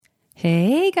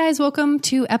Hey guys, welcome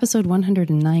to episode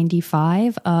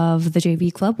 195 of the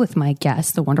JV Club with my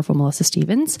guest, the wonderful Melissa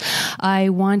Stevens. I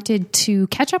wanted to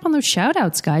catch up on those shout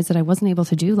outs, guys, that I wasn't able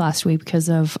to do last week because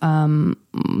of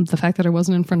the fact that I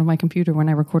wasn't in front of my computer when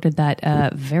I recorded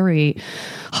that very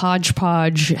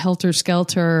hodgepodge,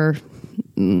 helter-skelter,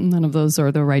 none of those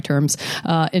are the right terms,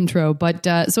 intro. But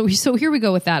so here we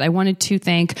go with that. I wanted to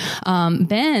thank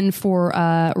Ben for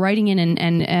writing in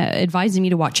and advising me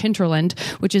to watch Hinterland,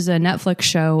 which is a Netflix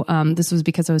show. This was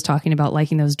because I was talking about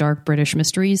liking those dark British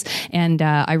mysteries. And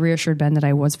I reassured Ben that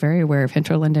I was very aware of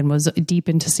Hinterland and was deep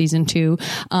into season 2.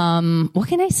 What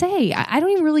can I say? I don't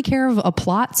even really care of a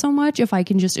plot so much if I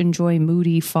can just enjoy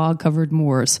moody, fog-covered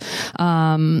moors.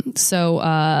 So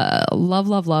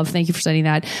love. Thank you for sending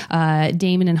that.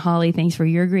 Damon and Holly, thanks for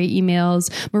your great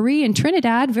emails. Marie in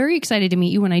Trinidad, very excited to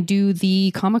meet you when I do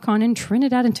the Comic-Con in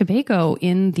Trinidad and Tobago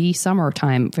in the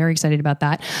summertime. Very excited about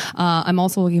that. I'm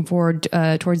also looking forward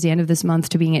towards the end of this month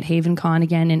to being at Haven Con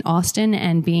again in Austin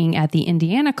and being at the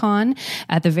Indiana Con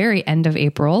at the very end of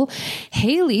April.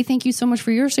 Haley, thank you so much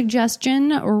for your suggestion.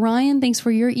 Ryan, thanks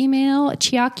for your email.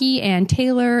 Chiaki and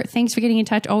Taylor, thanks for getting in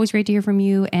touch. Always great to hear from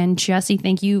you. And Jesse,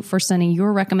 thank you for sending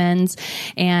your recommends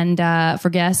and for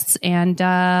guests. And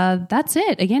that's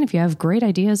it. Again, if you have great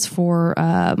ideas for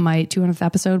my 200th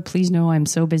episode, please know I'm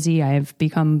so busy. I've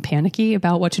become panicky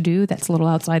about what to do that's a little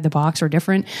outside the box or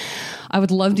different. I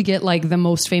would love to get like the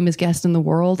most famous guest in the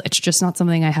world. It's just not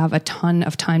something I have a ton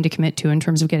of time to commit to in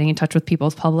terms of getting in touch with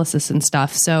people's publicists and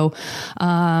stuff. So,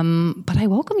 but I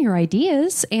welcome your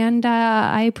ideas and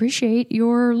I appreciate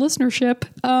your listenership.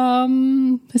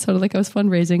 It sounded like I was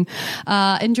fundraising.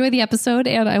 Enjoy the episode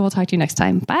and I will talk to you next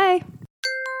time. Bye.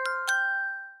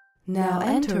 Now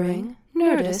entering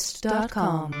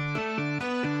Nerdist.com.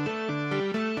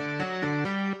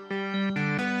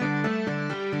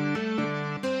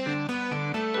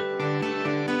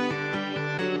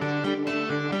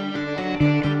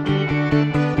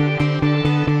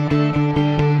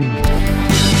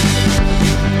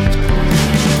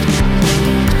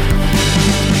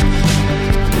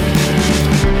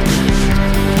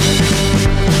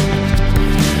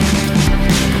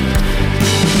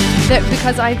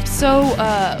 Because I'm so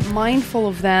mindful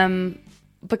of them.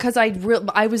 Because I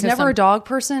was never a dog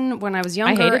person when I was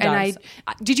younger. I hated dogs.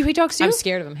 Did you hate dogs too? I'm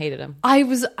scared of them. Hated them. I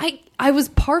was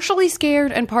partially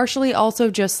scared and partially also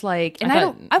just like. And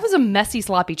I was a messy,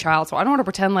 sloppy child, so I don't want to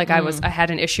pretend like I had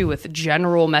an issue with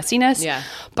general messiness. Yeah.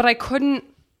 But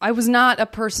I was not a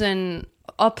person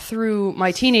up through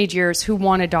my teenage years who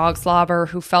wanted dog slobber,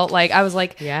 who felt like I was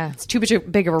like, yeah, it's too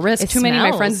big of a risk. Too many of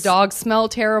my friends' dogs smell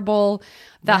terrible.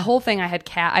 That whole thing,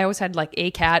 I always had like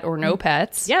a cat or no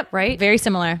pets. Yep. Right? Very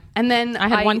similar. And then I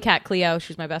had one cat, Cleo.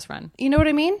 She was my best friend. You know what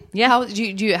I mean? Yeah. How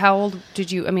old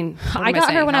did you, I mean, I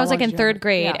got her when I was like in 3rd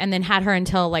grade and then had her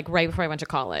until like right before I went to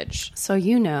college. So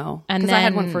you know. And then I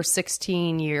had one for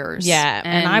 16 years. Yeah.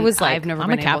 And I was like, I'm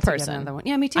a cat person. Another one.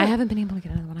 Yeah, me too. I haven't been able to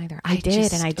get another one either. I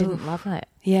did and I didn't love it.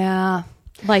 Yeah.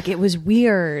 Like it was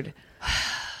weird.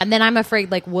 And then I'm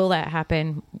afraid like, will that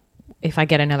happen if I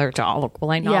get another dog? Will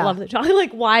I not love the dog?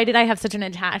 Like, why did I have such an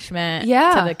attachment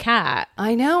to the cat?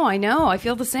 I know. I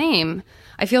feel the same.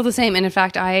 And in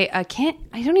fact, I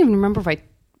don't even remember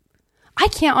I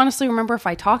can't honestly remember if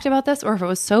I talked about this or if it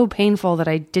was so painful that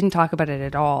I didn't talk about it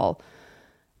at all,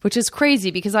 which is crazy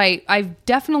because I've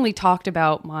definitely talked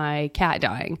about my cat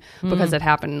dying because it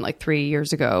happened like 3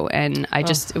 years ago. And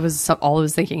it was all I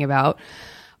was thinking about.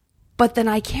 But then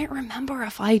I can't remember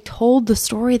if I told the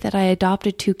story that I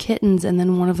adopted 2 kittens and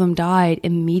then one of them died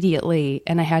immediately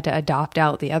and I had to adopt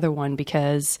out the other one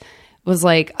because it was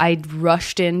like I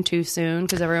rushed in too soon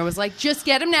because everyone was like, just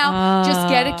get him now. Just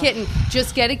get a kitten.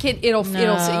 Just get a kitten. It'll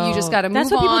you just got to move on.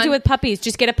 That's what people do with puppies.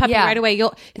 Just get a puppy right away.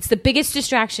 It's the biggest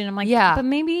distraction. I'm like, but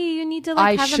maybe you need to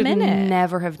like have a minute. I should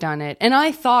never have done it. And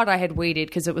I thought I had waited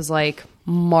because it was like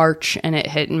March and it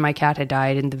hit and my cat had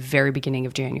died in the very beginning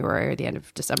of January or the end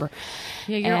of December.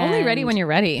 Yeah, you're only ready when you're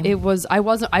ready.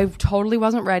 I totally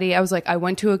wasn't ready. I was like, I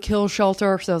went to a kill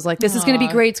shelter. So I was like, this is going to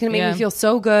be great. It's going to make me feel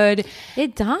so good.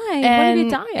 It died. What did it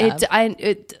die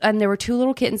of? And there were 2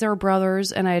 little kittens. They were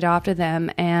brothers and I adopted them.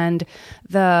 And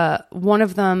one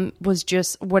of them was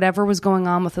just whatever was going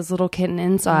on with his little kitten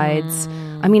insides.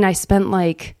 I mean, I spent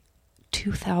like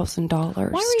 $2,000.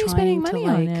 Why were you spending money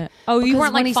on it? Oh, you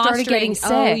weren't like fostering. Getting sick.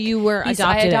 Oh, you were adopted.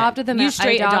 I adopted them. You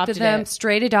straight adopted them.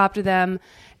 Straight adopted them,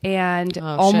 and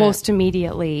almost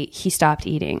immediately he stopped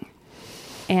eating.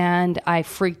 and I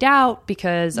freaked out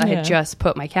because I had just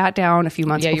put my cat down a few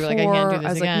months before. You were like, I can't do this I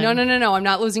was again. like, no, I'm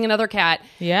not losing another cat.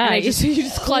 Yeah, and I you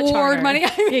just clutch harder. Money.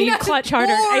 You clutch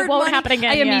harder. It won't happen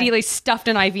again. I immediately stuffed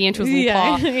an IV into his little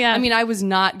paw. Yeah. I mean, I was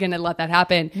not going to let that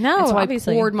happen. No, and so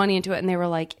obviously. I poured money into it, and they were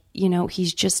like,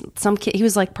 he's just some kid. He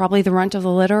was like probably the runt of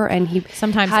the litter, and he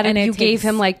sometimes you gave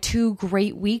him like 2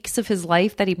 great weeks of his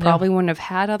life that he probably wouldn't have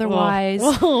had otherwise.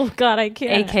 Oh God, I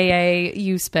can't. AKA,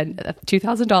 you spent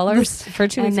 $2,000 for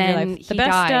 2 weeks of your life. The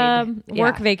best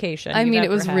work vacation. I mean, it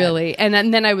was really, and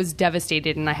then I was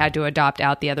devastated, and I had to adopt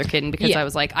out the other kitten because I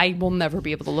was like, I will never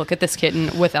be able to look at this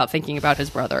kitten without thinking about his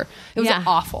brother. It was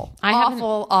awful.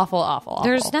 Awful.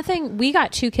 There's nothing. We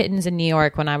got 2 kittens in New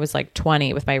York when I was like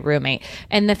 20 with my roommate,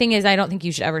 and the thing is, I don't think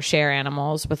you should ever share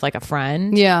animals with like a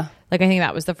friend. Yeah. Like, I think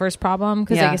that was the first problem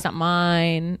because like, it's not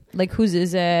mine. Like, whose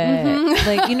is it? Mm-hmm.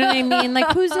 Like, you know what I mean?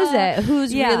 Like, whose is it?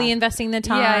 Who's really investing the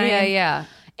time? Yeah.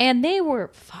 And they were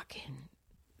fucking...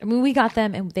 I mean, we got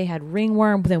them and they had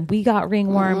ringworm. Then we got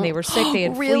ringworm. They were sick. They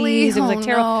had fleas. It was like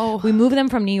terrible. No. We moved them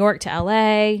from New York to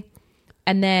LA.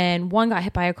 And then one got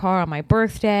hit by a car on my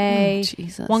birthday.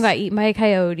 Jesus. One got eaten by a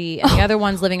coyote. And the other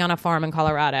one's living on a farm in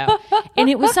Colorado. And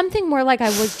it was something where like I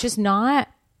was just not...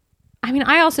 I mean,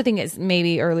 I also think it's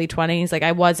maybe early 20s. Like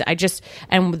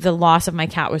and the loss of my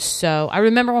cat was so... I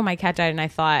remember when my cat died and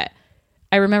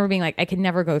I remember being like, I could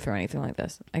never go through anything like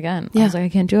this again. I was like, I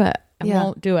can't do it. I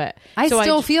won't do it. I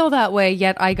still feel that way,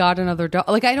 yet I got another dog.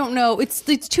 Like, I don't know. It's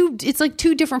like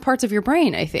 2 different parts of your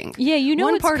brain, I think. Yeah,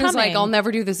 one part is like, I'll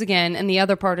never do this again. And the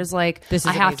other part is like,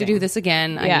 I have to do this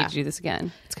again. I need to do this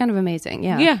again. It's kind of amazing.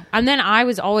 Yeah. Yeah. And then I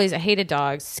hated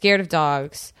dogs, scared of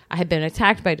dogs. I had been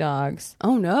attacked by dogs.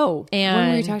 Oh no! And when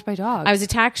were you attacked by dogs? I was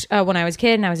attacked when I was a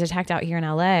kid, and I was attacked out here in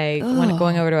LA when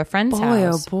going over to a friend's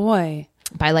house. Oh boy!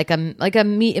 By like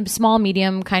a small,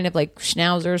 medium kind of like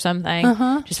schnauzer or something.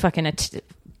 Just fucking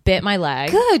bit my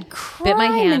leg. Good criminy. Bit my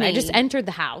hand. I just entered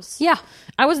the house. Yeah,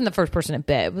 I wasn't the first person it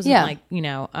bit. It wasn't like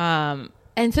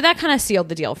And so that kind of sealed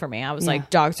the deal for me. I was like,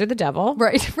 dogs are the devil.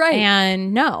 Right.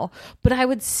 And no. But I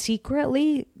would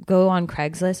secretly go on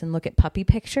Craigslist and look at puppy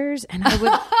pictures. And I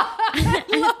would... I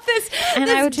love this, and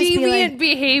this I would just deviant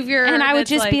behavior. And I would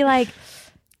just be like,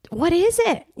 what is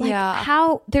it? Like,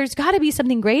 how... There's got to be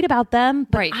something great about them.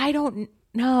 But I don't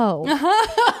know.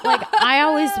 Like, I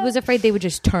always was afraid they would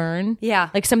just turn. Yeah.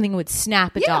 Like something would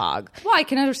snap a dog. Well, I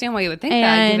can understand why you would think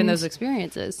that, given those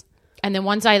experiences. And then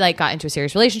once I like got into a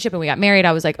serious relationship and we got married,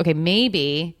 I was like, okay,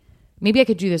 maybe I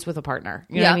could do this with a partner.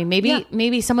 You know what I mean?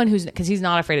 Maybe someone because he's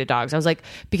not afraid of dogs. I was like,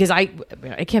 because I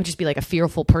can't just be like a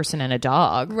fearful person and a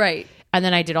dog. Right. And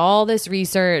then I did all this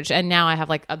research and now I have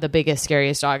like the biggest,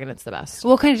 scariest dog and it's the best.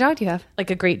 What kind of dog do you have? Like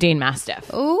a Great Dane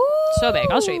Mastiff. Ooh. So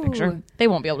big. I'll show you a picture. They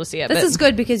won't be able to see it. This is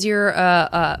good because you're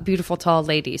a beautiful, tall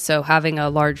lady. So having a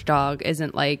large dog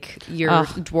isn't like you're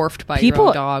dwarfed by your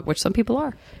own dog, which some people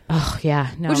are. Oh,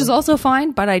 yeah. No. Which is also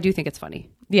fine, but I do think it's funny.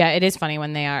 Yeah, it is funny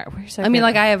when they are. I mean,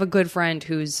 like I have a good friend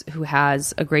who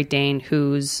has a Great Dane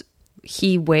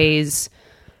he weighs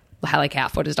like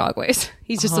half what his dog weighs.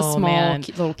 He's just a small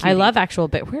little cutie. I love actual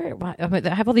I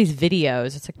have all these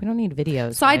videos. It's like we don't need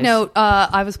videos. Side note,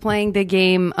 I was playing the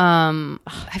game.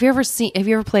 Have you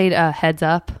ever played Heads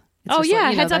Up? It's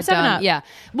Heads Up 7-Up. Yeah.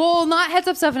 Well, not Heads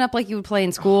Up 7-Up like you would play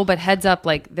in school, but Heads Up,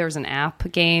 like there's an app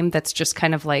game that's just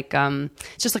kind of like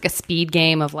it's just like a speed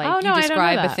game of like you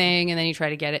describe a thing and then you try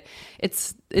to get it.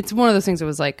 It's one of those things that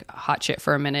was like hot shit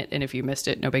for a minute, and if you missed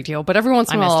it, no big deal. But every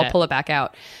once in a while I'll pull it back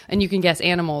out and you can guess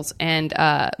animals, and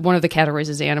one of the categories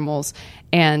is animals,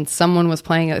 and someone was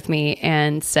playing it with me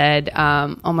and said,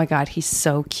 oh my God, he's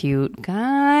so cute.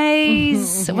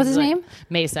 Guys, what's his name?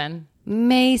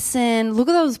 Mason, look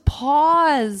at those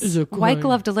paws. White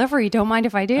glove delivery. Don't mind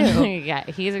if I do. Yeah,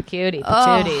 he's a cutie.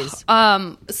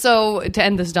 Patooties. So to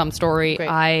end this dumb story,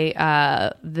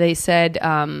 they said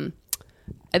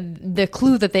the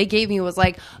clue that they gave me was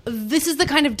like, this is the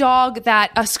kind of dog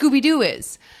that a Scooby-Doo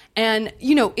is. And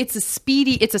it's a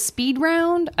speed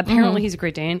round. Apparently he's a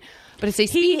Great Dane, but it's a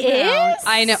speed round.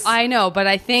 I know, but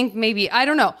I think maybe, I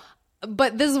don't know.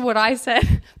 But this is what I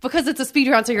said, because it's a speed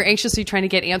round, so you're anxiously trying to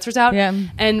get answers out. Yeah.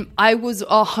 And I was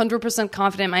 100%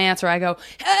 confident in my answer. I go,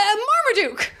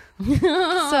 Marmaduke.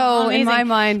 So in my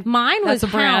mind, mine was a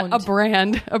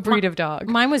breed of dog.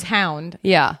 Mine was Hound.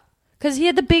 Yeah. Because he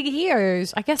had the big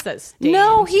ears. I guess that's Dane.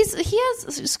 No,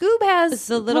 Scoob has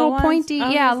the little pointy,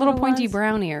 little pointy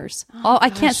brown ears.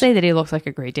 I can't say that he looks like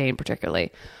a Great Dane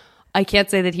particularly. I can't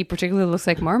say that he particularly looks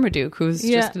like Marmaduke, who's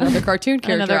just another cartoon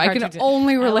character. I can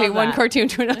only relate one cartoon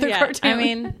to another cartoon. I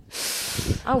mean,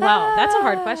 oh wow, that's a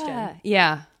hard question.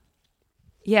 Yeah.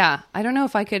 Yeah, I don't know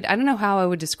how I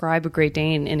would describe a Great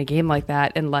Dane in a game like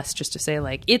that unless just to say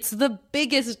like it's the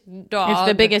biggest dog. It's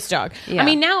the biggest dog. Yeah. I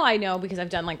mean, now I know because I've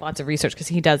done like lots of research because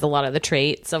he does a lot of the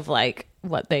traits of like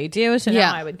what they do. So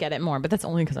now I would get it more, but that's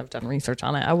only because I've done research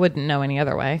on it. I wouldn't know any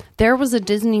other way. There was a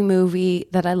Disney movie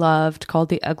that I loved called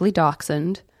The Ugly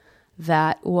Dachshund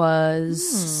that was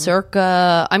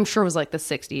circa, I'm sure it was like the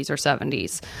 60s or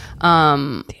 70s.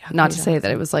 Not to say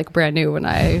that it was like brand new when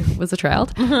I was a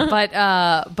child,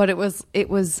 but it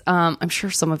was, I'm sure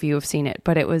some of you have seen it,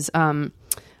 but it was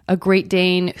a Great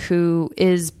Dane who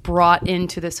is brought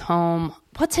into this home.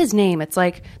 What's his name? It's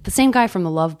like the same guy from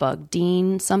The Love Bug,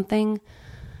 Dean something.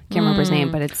 Can't remember his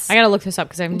name, but it's... I gotta look this up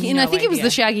because I'm. I think it was the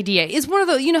Shaggy DA. It's one of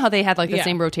the... You know how they had like the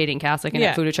same rotating cast, like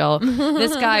Annette Funicello?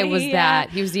 This guy was that.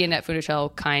 He was the Annette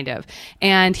Funicello, kind of.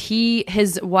 And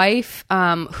his wife,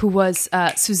 who was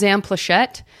Suzanne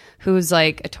Plachette, who's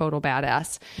like a total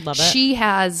badass. Love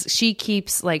it. She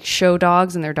keeps like show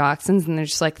dogs and they're dachshunds, and they're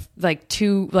just like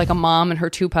two, like a mom and her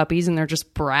two puppies, and they're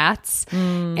just brats.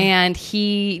 And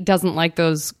he doesn't like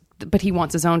those, but he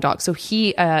wants his own dog. So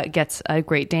he gets a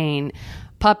Great Dane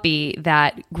puppy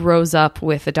that grows up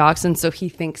with a dachshund, so he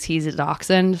thinks he's a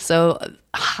dachshund. So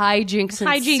hijinks ensue.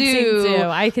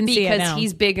 I can see it now. Because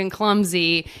he's big and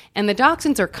clumsy, and the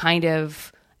dachshunds are kind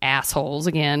of assholes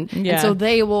again. Yeah. And so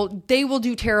they will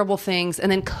do terrible things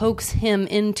and then coax him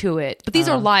into it. But these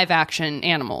are live action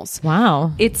animals.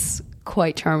 Wow. It's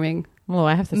quite charming. Well,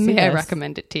 I have to see May I this.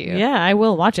 recommend it to you? Yeah, I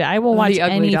will watch it. I will watch The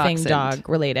Ugly anything Dachshund. dog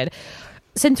related.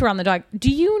 Since we're on the dog, do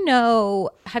you know,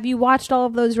 have you watched all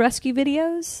of those rescue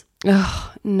videos?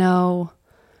 Ugh, no.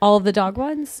 All of the dog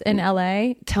ones in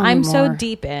LA? Tell me I'm more. so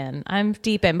deep in.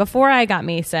 Before I got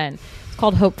Mason, it's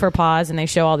called Hope for Paws, and they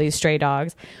show all these stray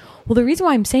dogs. Well, the reason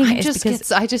why I'm saying it is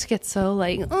because I just get so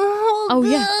like, oh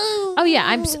yeah,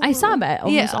 I saw about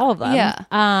almost all of them.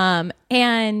 Yeah.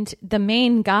 And the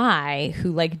main guy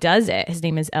who like does it, his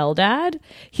name is Eldad.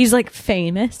 He's like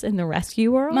famous in the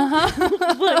rescue world.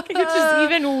 Like, which is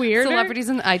even weirder. Celebrities,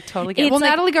 and I totally get it. It's Well, like-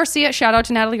 Natalie Garcia, shout out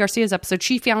to Natalie Garcia's episode.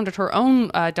 She founded her own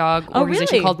dog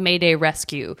organization really? called Mayday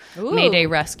Rescue. Ooh. Mayday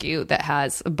Rescue that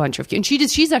has a bunch of, and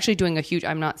she's actually doing a huge,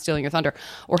 I'm not stealing your thunder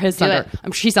or his thunder.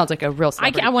 She sounds like a real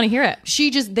celebrity. I want to hear it.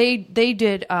 She just, they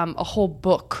did a whole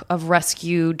book of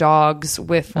rescue dogs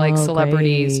with like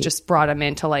celebrities, great. just brought them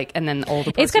into like, and then all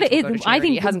the It's proceeds got would go to I charity.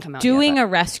 think It hasn't come out doing yet, a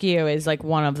rescue is like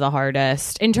one of the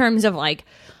hardest in terms of like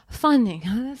funding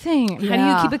the thing. How do you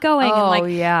Yeah. keep it going? Oh, and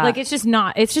like, yeah. like it's just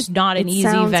not an easy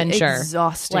sounds venture.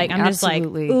 exhausting. Like I'm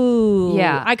Absolutely. just like, ooh,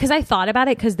 Yeah. Because I thought about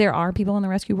it because there are people in the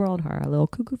rescue world who are a little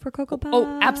cuckoo for Cocoa Puffs.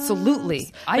 Oh,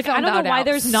 absolutely. I don't know why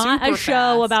there's not a super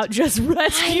show fast. about just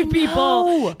rescue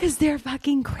people because they're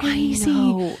fucking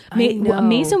crazy. I know.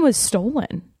 Mason was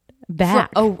stolen back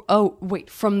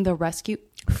Wait, from the rescue?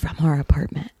 from our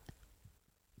apartment.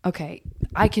 Okay,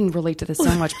 I can relate to this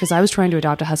so much because I was trying to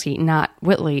adopt a husky, not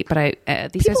Whitley, but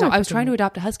these guys know I was trying to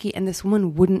adopt a husky, and this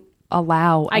woman wouldn't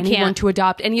allow anyone can't. to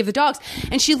adopt any of the dogs,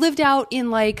 and she lived out in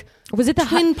like Was it the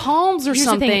Twin Palms or Here's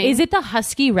something? The thing. Is it the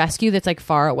husky rescue that's like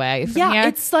far away from here?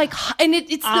 It's like, and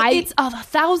it's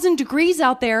 1,000 degrees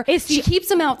out there. She keeps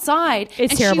them outside,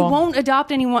 It's and terrible. she won't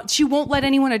adopt anyone. She won't let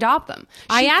anyone adopt them.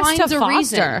 I asked finds to a foster.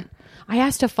 reason. I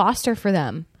asked to foster for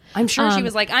them. I'm sure she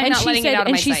was like, I'm and not she letting said, it out of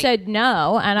and my she sight. said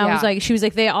no, and I was Yeah. like, she was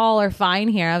like, they all are fine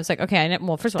here. I was like, okay.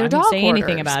 Well, first of all, They're I dog didn't say hoarders.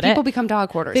 anything about People it. become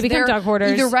dog hoarders. They become They're dog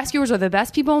hoarders. Either rescuers are the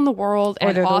best people in the world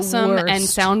and they're the awesome worst. and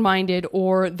sound-minded,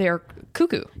 or they're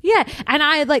cuckoo. Yeah, and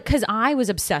I like because I was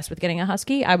obsessed with getting a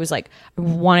husky. I was like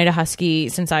wanted a husky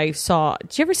since I saw.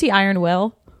 Did you ever see Iron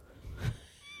Will?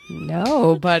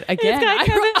 No, but again,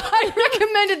 I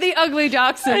recommended The Ugly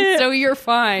Dachshund, so you're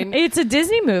fine. It's a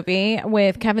Disney movie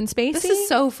with Kevin Spacey. This is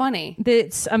so funny.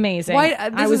 It's amazing.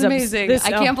 This is amazing.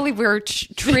 I can't believe we're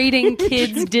trading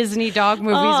kids Disney dog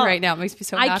movies right now. It makes me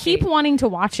so happy. I keep wanting to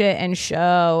watch it and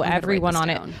show everyone on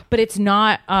it, down. but it's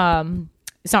not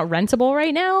rentable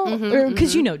right now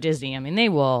because you know Disney. I mean, they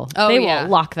will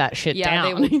lock that shit down.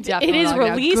 They will definitely it is lock it down.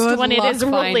 released Good when it luck is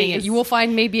finding released. it. You will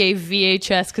find maybe a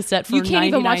VHS cassette for You can't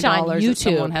even watch it on $99 that YouTube.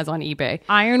 someone has on eBay.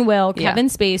 Iron Will, Yeah. Kevin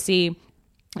Spacey,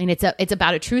 and it's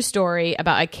about a true story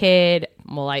about a kid.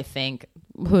 Well, I think.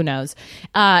 Who knows?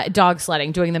 Dog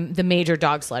sledding, doing the major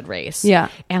dog sled race. Yeah.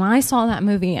 And I saw that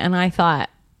movie and I thought,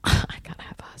 I gotta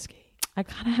have a husky. I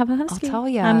gotta have a husky. I'll tell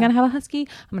ya. I'm gonna have a husky.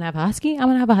 I'm gonna have a husky. I'm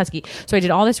gonna have a husky. So I did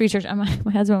all this research, and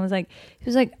my husband was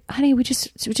like, honey, we just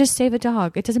save a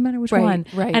dog. It doesn't matter which one.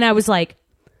 Right. And I was like,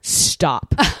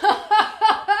 stop.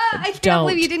 I can't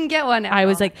believe you didn't get one. I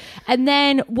was like, and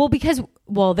then, well, because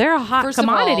Well, they're a hot First of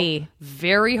commodity. all,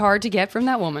 very hard to get from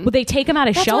that woman. Well, they take them out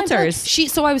of That's what I'm saying.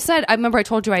 shelters. I remember I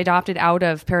told you I adopted out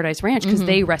of Paradise Ranch because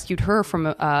they rescued her from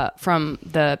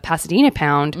the Pasadena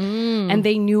pound, and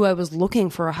they knew I was looking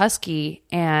for a husky,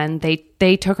 and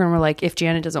they took her and were like, if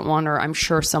Janet doesn't want her, I'm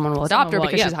sure someone will adopt her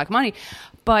because she's a hot commodity.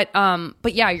 But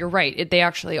yeah, you're right. They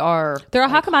actually are. They're a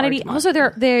hot commodity. Also,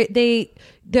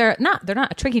 they're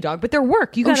not a tricky dog, but they're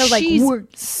work. You gotta she's work.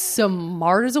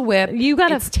 Smart as a whip.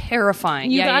 It's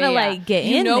terrifying. You gotta like get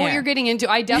in. You know there. what you're getting into.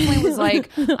 I definitely was like,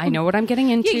 I know what I'm getting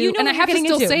into. you know and what I have you're to getting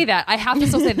still into. say that. I have to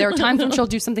still say there are times when she'll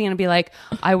do something and be like,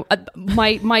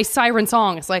 my siren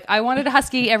song is like, I wanted a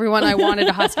husky. Everyone, I wanted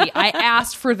a husky. I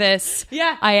asked for this.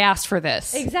 Yeah. I asked for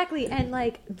this. Exactly. And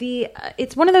like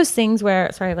it's one of those things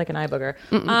where sorry, I have like an eye booger.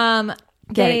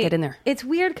 Get in there. It's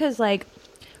weird because like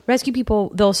rescue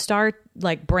people, they'll start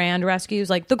like brand rescues,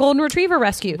 like the golden retriever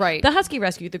rescue, right? The husky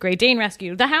rescue, the Great Dane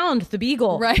rescue, the hound, the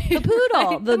beagle, right? The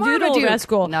poodle, Right. the doodle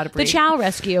rescue, not a breed. the chow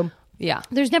rescue. Yeah.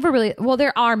 There's never really, well,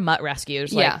 there are mutt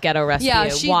rescues, like Ghetto Rescue,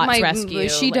 Watts Rescue.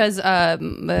 She does,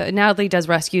 Natalie does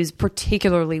rescues,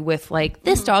 particularly with like,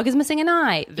 this dog is missing an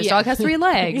eye. This dog has 3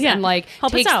 legs. And like,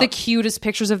 Help us takes out. the cutest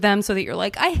pictures of them so that you're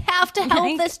like, I have to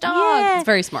help this dog. Yeah. It's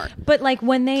very smart. But like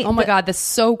when they, Oh my God, this is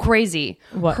so crazy.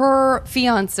 What? Her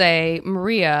fiance,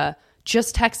 Maria,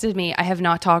 just texted me. I have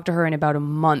not talked to her in about a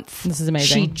month. This is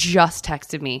amazing. She just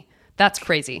texted me. That's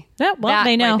crazy. Yeah, well, that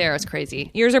they know. right there is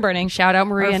crazy. ears are burning. Shout out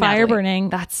Maria Or and fire Natalie. burning.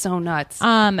 That's so nuts.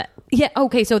 Yeah.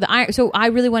 Okay. So I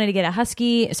really wanted to get a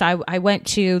husky. So I went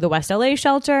to the West LA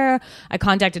shelter. I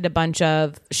contacted a bunch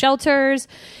of shelters.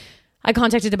 I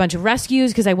contacted a bunch of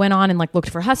rescues because I went on and like looked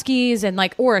for huskies and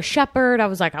like, or a shepherd. I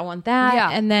was like, I want that. Yeah.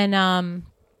 And then,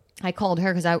 I called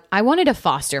her because I wanted to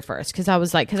foster first because I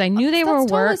was like, because I knew they were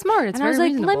That's work. totally smart. It's and I was very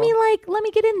like, reasonable. let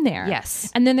me get in there. Yes.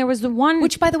 And then there was the one,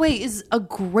 Which, by the way, is a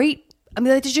great. I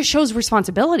mean, it just shows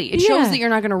responsibility. It shows that you're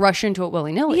not going to rush into it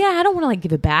willy nilly. yeah, I don't want to like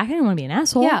give it back. I didn't want to be an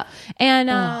asshole. Yeah.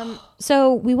 And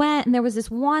so we went, and there was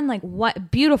this one like what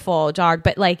beautiful dog,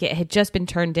 but like it had just been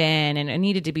turned in, and it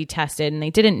needed to be tested, and they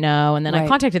didn't know. And then I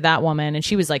contacted that woman, and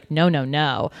she was like, no. And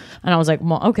I was like,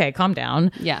 well, okay, calm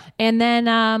down. Yeah. And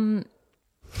then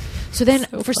so then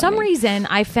for some reason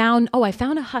I found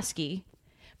a husky,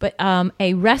 but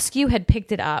a rescue had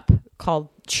picked it up called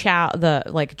Chow,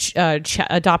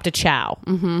 adopt a Chow.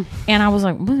 Mm-hmm. And I was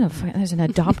like, what the fuck? There's an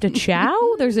adopt a Chow?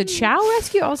 There's a Chow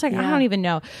rescue? I was like, I don't even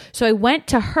know. So I went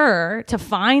to her to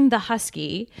find the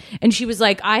husky, and she was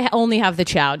like, I only have the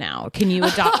Chow now. Can you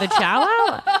adopt the Chow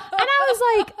out? And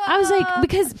I was like,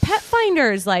 because pet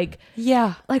finders, like,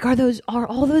 Yeah. like, are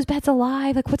all those pets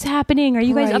alive? Like, what's happening? Are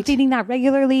you guys Right. updating that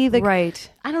regularly? Like, Right.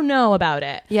 I don't know about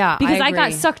it. Yeah, because I I got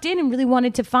agree. sucked in and really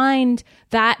wanted to find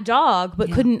that dog,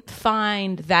 but couldn't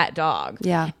find that dog.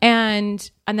 Yeah. And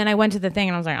then I went to the thing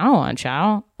and I was like, I don't want a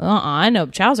Chow. I know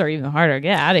Chows are even harder.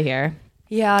 Get out of here.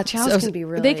 Yeah, chows can be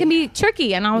really. They can be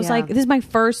tricky. And I was Yeah. like, this is my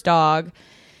first dog.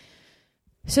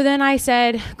 So then I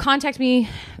said, contact me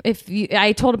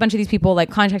I told a bunch of these people,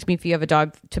 like, contact me if you have a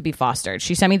dog to be fostered.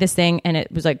 She sent me this thing and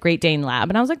it was like Great Dane Lab.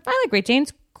 And I was like, I like Great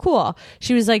Danes. Cool.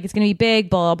 She was like, it's going to be big,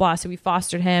 blah, blah, blah. So we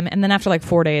fostered him. And then after like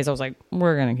 4 days, I was like,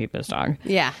 we're going to keep this dog.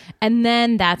 Yeah. And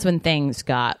then that's when things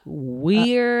got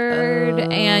weird.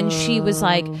 And she was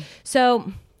like,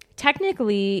 so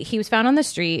technically he was found on the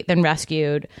street, then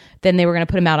rescued. Then they were going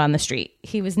to put him out on the street.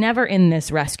 He was never in this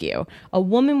rescue. A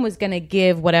woman was going to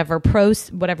give whatever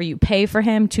you pay for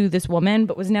him to this woman,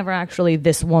 but was never actually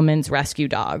this woman's rescue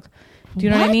dog. Do you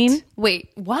know what I mean? Wait,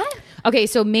 what? Okay,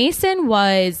 so Mason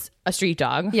was a street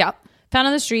dog. Yep. Found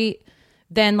on the street,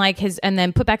 then and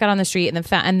then put back out on the street,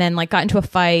 and then like got into a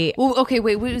fight. Well, okay,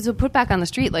 wait, so put back on the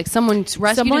street? Like someone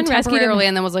rescued him temporarily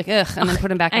and then was like, ugh, and then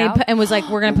put him back out? And was like,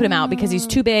 we're going to put him out because he's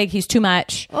too big, he's too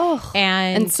much. Oh.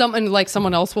 And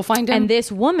someone else will find him? And this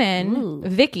woman,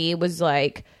 Vicky, was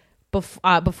like,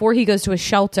 before he goes to a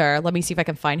shelter, let me see if I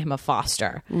can find him a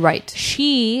foster. Right.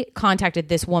 She contacted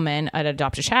this woman at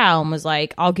Adopt a Chow and was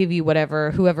like, I'll give you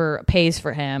whoever pays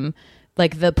for him,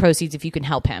 like the proceeds if you can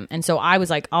help him. And so I was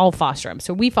like, I'll foster him.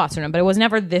 So we fostered him, but it was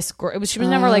never this. She was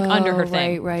never like under her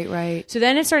thing. Right. So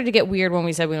then it started to get weird when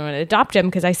we said we wanted to adopt him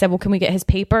because I said, well, can we get his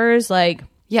papers? Like,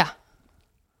 Yeah.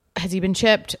 has he been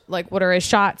chipped? Like, what are his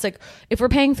shots? Like, if we're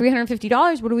paying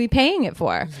 $350, what are we paying it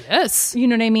for? Yes. You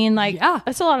know what I mean? Like, Yeah.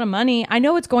 that's a lot of money. I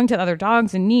know it's going to other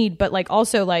dogs in need, but like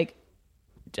also like,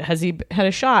 has he had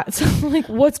a shot? So like,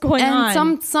 what's going on?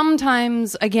 And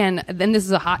sometimes, again, then this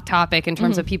is a hot topic in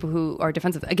terms of people who are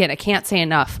defensive. Again, I can't say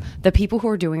enough. The people who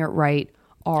are doing it right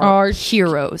are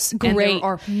heroes. great. And there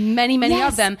are many, many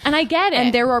Yes, of them. and I get it.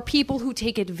 And there are people who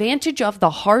take advantage of the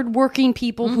hardworking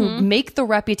people who make the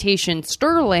reputation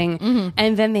sterling,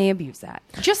 and then they abuse that.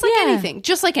 Just like anything.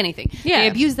 Just like anything. Yeah. They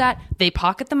abuse that. They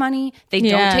pocket the money. They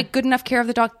don't take good enough care of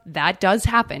the dog. That does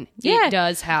happen. Yeah. It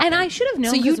does happen. And I should have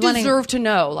known. So you 'cause when deserve to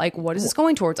know, like, what is this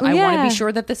going towards? I want to be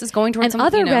sure that this is going towards and something.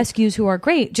 other you know. rescues who are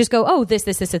great just go, oh, this,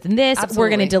 and this. We're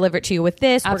going Absolutely. to deliver it to you with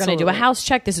this. We're going to do a Absolutely. house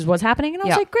check. This is what's happening. And I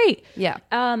was Yeah. like, great. Yeah.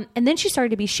 And then she started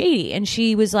to be shady, and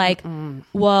she was like,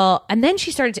 well, and then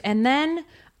she started to, and then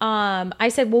I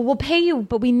said, well, we'll pay you,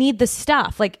 but we need the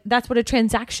stuff. Like, that's what a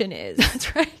transaction is.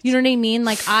 That's right. You know what I mean?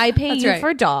 Like, I pay That's you right. for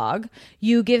a dog.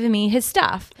 You give me his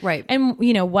stuff. Right. And,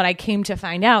 you know, what I came to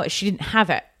find out is she didn't have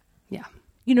it. Yeah.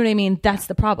 You know what I mean? That's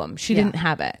the problem. She didn't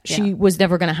have it. She was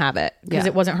never going to have it because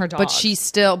it wasn't her dog.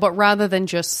 But rather than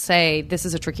just say, this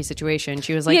is a tricky situation,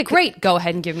 she was like, great, go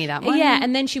ahead and give me that money. Yeah,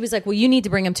 and then she was like, well, you need to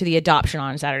bring him to the adoption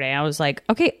on Saturday. I was like,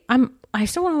 okay, I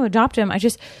still want to adopt him.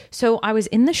 So I was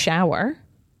in the shower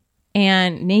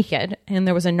and naked, and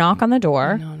there was a knock on the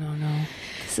door. No.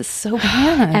 This is so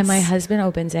bad. And my husband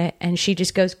opens it, and she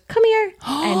just goes, come here.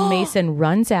 And Mason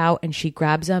runs out, and she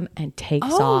grabs him and takes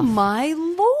off. Oh, my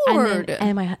Lord.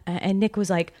 And Nick was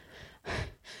like,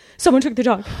 someone took the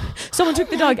dog. Someone took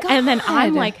the dog. And then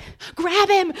I'm like, grab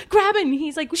him.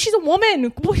 He's like, she's a woman.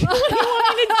 What do you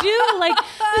want me to do? Like,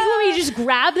 you want me to just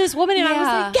grab this woman? And I was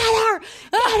like, get her.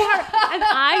 And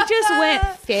I just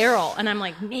went feral. And I'm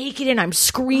like naked and I'm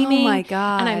screaming. Oh my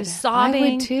God. And I'm sobbing.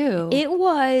 I would too. It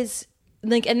was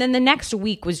like, and then the next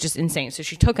week was just insane. So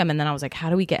she took him, and then I was like,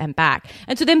 how do we get him back?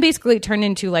 And so then basically it turned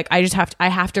into like, I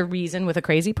have to reason with a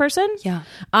crazy person. Yeah.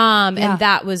 And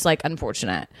that was like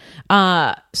unfortunate.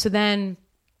 So then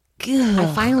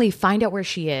I finally find out where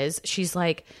she is. She's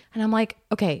like, and I'm like,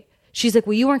 okay. She's like,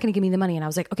 well, you weren't going to give me the money. And I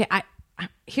was like, okay,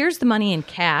 here's the money in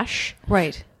cash.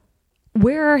 Right.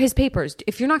 Where are his papers?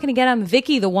 If you're not going to get him,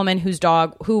 Vicky, the woman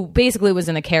who basically was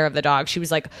in the care of the dog, she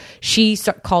was like,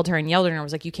 called her and yelled at her and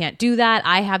was like, you can't do that.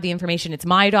 I have the information. It's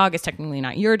my dog. It's technically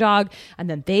not your dog. And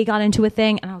then they got into a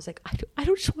thing, and I was like, I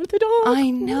don't just want the dog.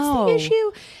 I know. What's the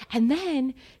issue? And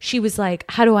then she was like,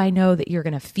 how do I know that you're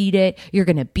going to feed it? You're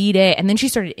going to beat it? And then she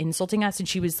started insulting us, and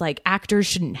she was like, actors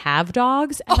shouldn't have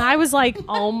dogs. And I was like,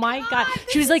 oh my God.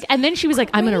 She was like, and then she was like,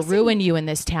 I'm going to ruin you in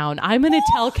this town. I'm going to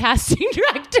tell casting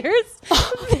directors. Then I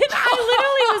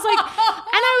literally was like,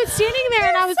 and I was standing there,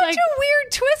 and I was like, such a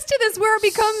weird twist to this where it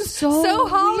becomes so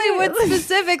Hollywood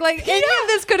specific. Like any of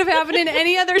this could have happened in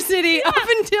any other city up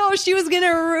until she was going to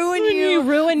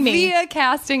ruin me via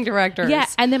casting directors. Yeah,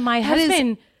 and then my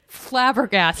husband,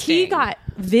 flabbergasting. he got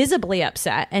visibly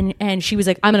upset, and she was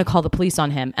like, I'm going to call the police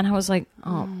on him. And I was like,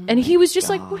 oh. And he was just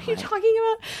like, what are you talking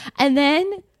about? And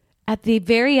then at the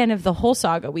very end of the whole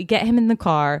saga, we get him in the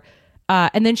car,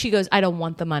 and then she goes, I don't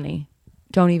want the money.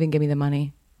 Don't even give me the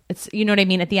money. It's, you know what I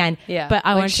mean, at the end. Yeah. But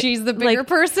I like want she's the bigger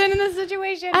person in the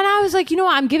situation. And I was like, you know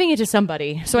what? I'm giving it to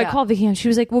somebody. So I called Vicky, and she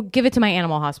was like, well, give it to my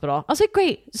animal hospital. I was like,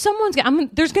 great.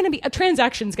 There's going to be a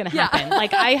transaction's going to happen.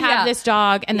 Like, I have this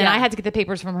dog, and then I had to get the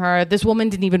papers from her. This woman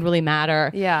didn't even really matter.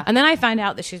 Yeah. And then I find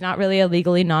out that she's not really a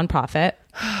legally nonprofit.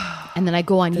 And then I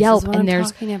go on Yelp, and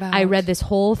I read this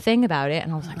whole thing about it,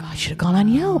 and I was like, oh, I should have gone on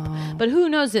Yelp. But who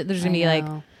knows that there's going to be like,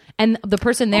 and the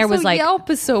person there was like, Yelp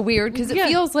is so weird because it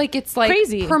feels like it's like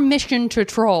crazy permission to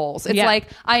trolls. It's like,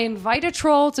 I invite a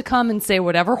troll to come and say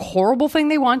whatever horrible thing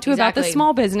they want to about the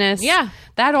small business. Yeah.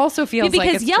 That also feels like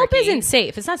because it's Yelp tricky. isn't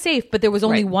safe. It's not safe, but there was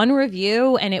only one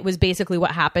review, and it was basically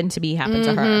what happened to me happened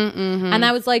to her. And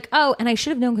I was like, oh, and I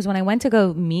should have known, because when I went to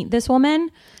go meet this woman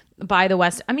by the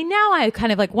West, I mean, now I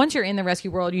kind of like, once you're in the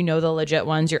rescue world, you know the legit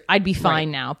ones. I'd be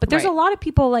fine now. But there's a lot of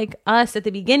people like us at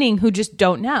the beginning who just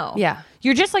don't know. Yeah.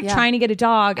 You're just like trying to get a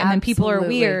dog, and then people are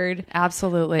weird.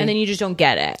 Absolutely. And then you just don't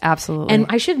get it. Absolutely. And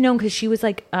I should have known, because she was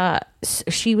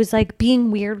like being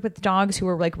weird with dogs who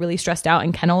were like really stressed out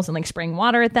in kennels, and like spraying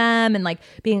water at them, and like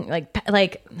being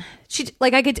like she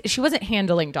wasn't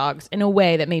handling dogs in a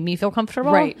way that made me feel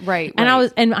comfortable. Right.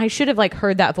 And I should have like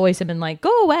heard that voice and been like,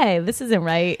 go away. This isn't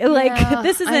right. Like,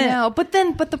 this isn't. I know. But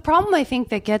the problem I think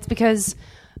that gets, because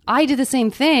I did the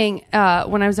same thing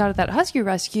when I was out at that husky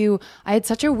rescue. I had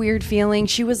such a weird feeling.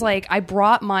 She was like,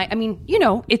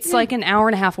 it's like an hour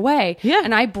and a half away. Yeah.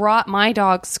 And I brought my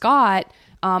dog, Scott,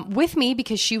 with me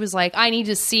because she was like, I need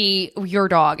to see your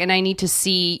dog and I need to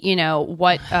see,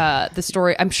 what the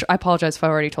story. I apologize if I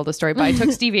already told the story, but I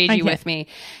took Steve Agee with me,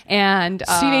 and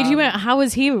Steve Agee went. How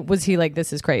was he? Was he like,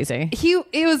 this is crazy?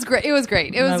 It was great. It was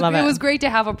great. It was great to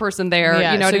have a person there.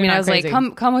 Yeah, you know so what I mean? I was crazy.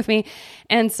 like, come with me.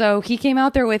 And so he came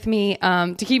out there with me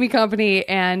to keep me company,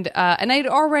 and I'd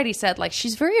already said, like,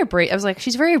 she's very abrasive. I was like,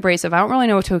 she's very abrasive. I don't really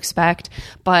know what to expect,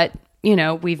 but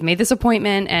we've made this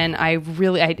appointment, and I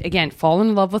again fallen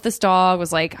in love with this dog.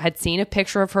 Was like, had seen a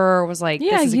picture of her. Was like,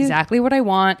 this is exactly what I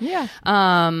want. Yeah.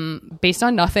 Based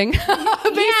on nothing. Based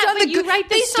on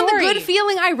the good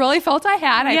feeling I really felt I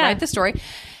had. I write the story,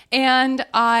 and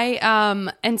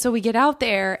and so we get out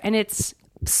there, and it's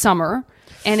summer.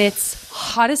 And it's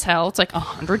hot as hell. It's like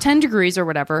 110 degrees or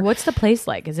whatever. What's the place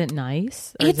like? Is it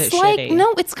nice? Or It's is it like, shitty?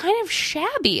 no, it's kind of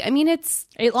shabby. I mean, it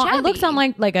looks on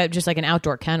like just like an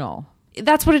outdoor kennel.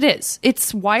 That's what it is.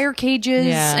 It's wire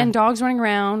cages and dogs running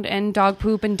around and dog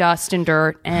poop and dust and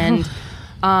dirt. And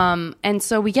and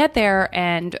so we get there,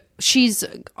 and she's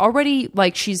already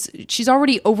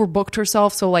overbooked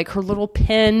herself. So like her little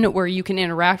pen where you can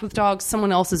interact with dogs,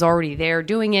 someone else is already there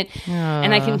doing it.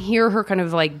 And I can hear her kind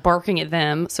of like barking at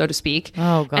them, so to speak.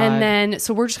 Oh God. And then,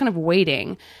 so we're just kind of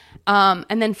waiting.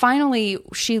 And then finally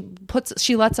she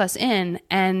lets us in,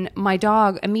 and my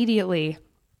dog immediately,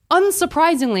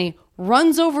 unsurprisingly,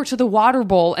 runs over to the water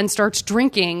bowl and starts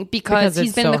drinking because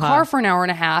he's been in the car for an hour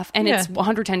and a half, and it's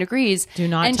 110 degrees. Do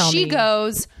not and tell she me.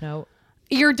 goes, No.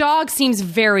 Your dog seems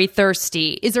very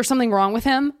thirsty. Is there something wrong with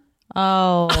him?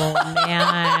 Oh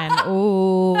man.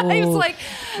 Ooh. I was like,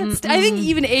 I think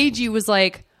even Agee was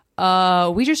like,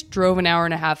 we just drove an hour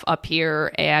and a half up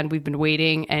here, and we've been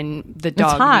waiting, and the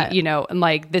dog, hot. and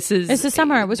like it's the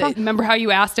summer. What's wrong? Remember how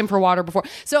you asked him for water before?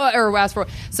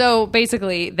 So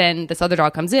basically, then this other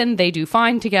dog comes in. They do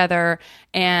fine together,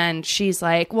 and she's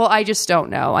like, well, I just don't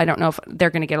know. I don't know if they're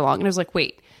going to get along. And I was like,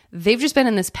 wait. They've just been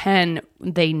in this pen.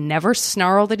 They never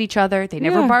snarled at each other. They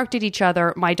never barked at each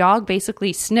other. My dog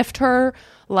basically sniffed her,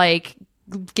 like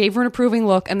gave her an approving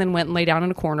look, and then went and lay down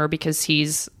in a corner because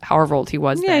he's however old he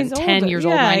was then, 10 years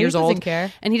old, 9 years old. He doesn't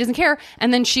care. And he doesn't care.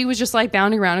 And then she was just like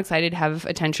bounding around, excited to have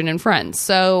attention and friends.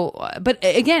 So, but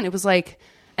again, it was like,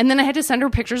 and then I had to send her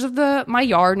pictures of my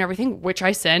yard and everything, which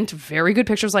I sent. Very good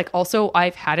pictures. Like, also,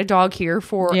 I've had a dog here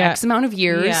for X amount of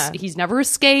years. Yeah. He's never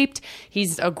escaped.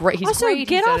 He's great.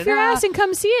 Get off your ass and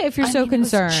come see it if you're so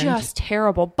concerned. It was just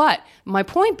terrible. But my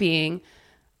point being,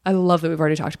 I love that we've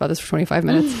already talked about this for 25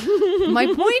 minutes. My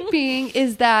point being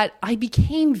is that I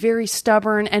became very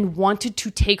stubborn and wanted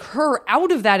to take her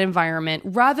out of that environment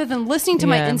rather than listening to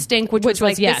my instinct, which was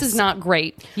like, this is not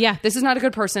great. Yeah. This is not a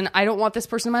good person. I don't want this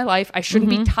person in my life. I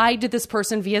shouldn't be tied to this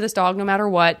person via this dog no matter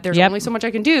what. There's only so much I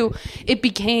can do. It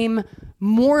became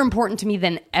more important to me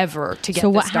than ever to get this dog. So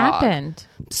what happened?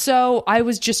 So I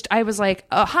was like,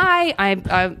 hi,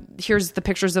 I here's the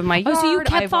pictures of my yard. Oh, so you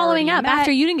kept following up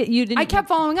after you didn't. I kept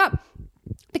following up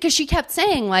because she kept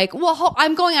saying like, well,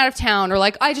 I'm going out of town, or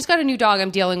like, I just got a new dog,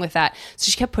 I'm dealing with that.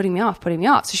 So she kept putting me off.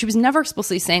 So she was never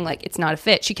explicitly saying like, it's not a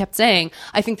fit. She kept saying,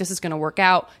 I think this is going to work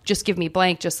out. Just give me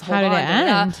blank. Just hold on. How did it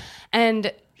end?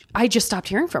 And I just stopped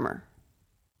hearing from her.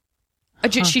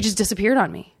 She just disappeared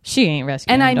on me. She ain't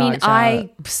rescuing. And I mean,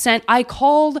 dogs I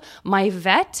called my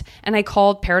vet, and I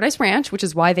called Paradise Ranch, which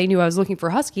is why they knew I was looking for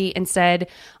a husky, and said,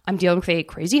 I'm dealing with a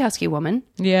crazy husky woman.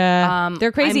 Yeah.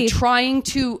 They're crazy. I'm trying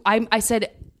to, I said,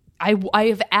 I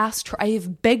have asked her, I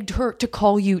have begged her to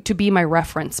call you to be my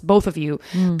reference, both of you,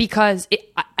 because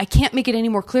I can't make it any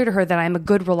more clear to her that I'm a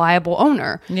good, reliable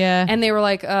owner. Yeah. And they were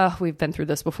like, we've been through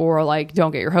this before. Like,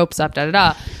 don't get your hopes up, da da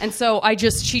da. And so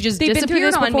she just They've disappeared been through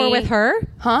this on before me. with her?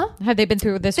 Huh? Have they been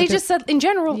through this? They just said in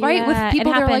general, right? With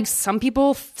people, they're like, some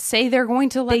people say they're going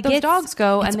to let those dogs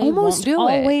go, and they won't do it. It's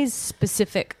always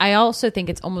specific. I also think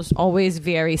it's almost always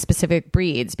very specific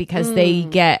breeds because they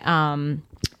get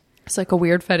it's like a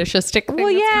weird fetishistic thing. Well,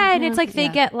 yeah, and it's like they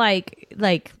get like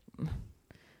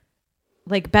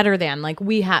better than like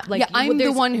we have. Like, I'm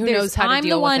the one who knows how to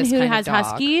deal with this kind of dog. I'm the one who has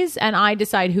huskies, and I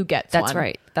decide who gets one.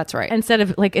 That's right. Instead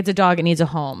of like, it's a dog, it needs a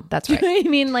home. That's right. You know what I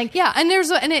mean? Like, yeah, and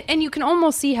and you can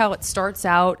almost see how it starts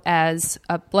out as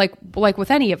like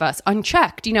with any of us,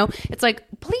 unchecked. It's like,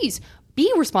 please be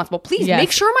responsible. Please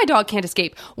make sure my dog can't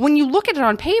escape. When you look at it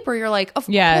on paper, you're like, of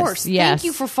course. Thank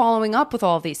you for following up with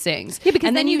all these things. Yeah, because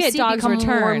and then you get see dogs become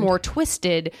returned. more and more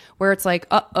twisted, where it's like,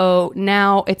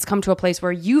 now it's come to a place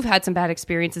where you've had some bad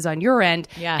experiences on your end,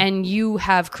 and you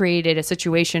have created a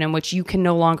situation in which you can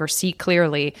no longer see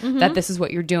clearly that this is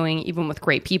what you're doing, even with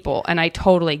great people. And I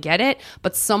totally get it,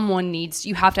 but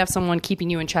you have to have someone keeping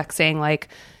you in check, saying like,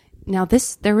 now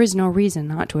there is no reason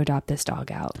not to adopt this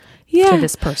dog out Yeah. to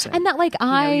this person. And that like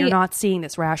you're not seeing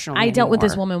this rationally I dealt with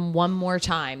this anymore. woman one more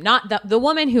time. Not the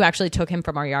woman who actually took him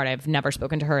from our yard. I've never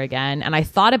spoken to her again. And I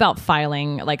thought about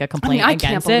filing like a complaint I against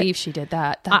can't it. believe she did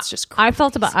that. That's just crazy.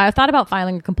 I thought about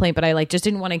filing a complaint, but I like just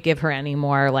didn't want to give her any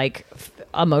more like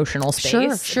emotional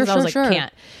space. Sure, 'Cause I was like, sure.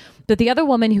 can't. But the other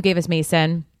woman who gave us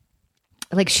Mason,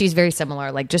 like she's very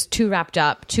similar, like just too wrapped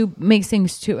up, makes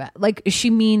things too like she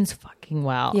means fucking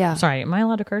well. Yeah. Sorry, am I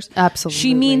allowed to curse? Absolutely.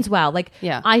 She means well. Like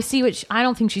Yeah. I see I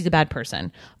don't think she's a bad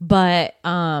person, but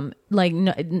like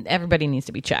no, everybody needs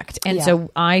to be checked. And Yeah.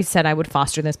 so I said I would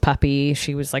foster this puppy.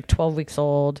 She was like 12 weeks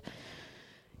old.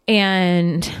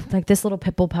 And like this little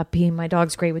pit bull puppy, my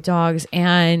dog's great with dogs.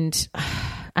 And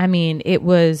I mean, it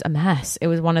was a mess. It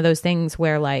was one of those things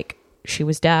where like she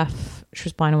was deaf, she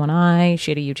was blind in one eye,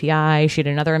 she had a UTI, she had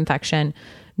another infection.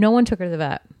 No one took her to the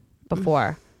vet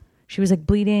before. She was like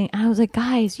bleeding. And I was like,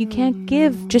 guys, you can't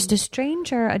give just a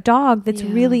stranger a dog that's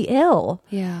really ill.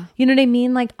 Yeah. You know what I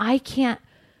mean? Like I can't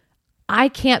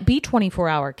be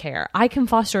 24-hour care. I can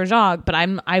foster a dog, but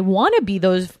I want to be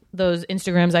those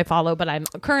Instagrams I follow, but I'm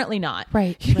currently not.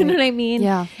 Right. You know what I mean?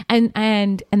 Yeah.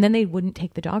 And then they wouldn't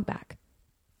take the dog back.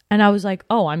 And I was like,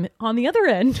 oh, I'm on the other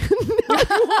end.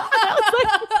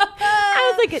 I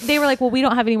was like, they were like, well, we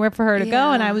don't have anywhere for her to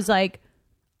go. And I was like,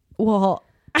 well,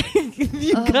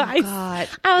 you guys, God.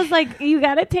 I was like, you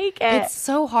got to take it. It's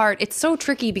so hard. It's so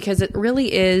tricky because it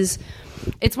really is.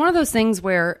 It's one of those things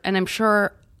where, and I'm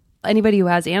sure anybody who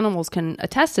has animals can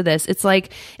attest to this. It's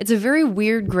like, it's a very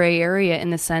weird gray area in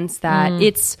the sense that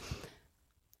it's,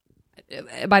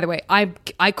 by the way,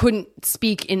 I couldn't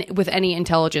speak with any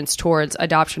intelligence towards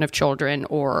adoption of children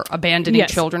or abandoning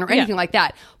children or anything like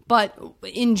that. But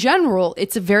in general,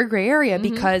 it's a very gray area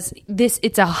because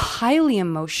it's a highly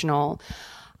emotional,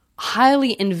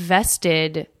 highly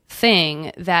invested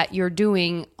thing that you're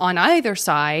doing on either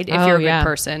side if you're a good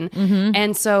person.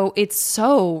 And so it's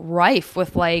so rife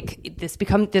with like this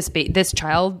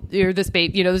child or this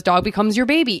baby, you know, this dog becomes your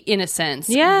baby in a sense.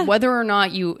 Yeah. Whether or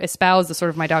not you espouse the sort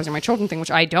of my dogs are my children thing, which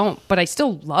I don't, but I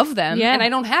still love them. Yeah. And I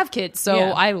don't have kids, so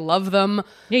I love them.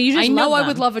 Yeah, you just I know love I them.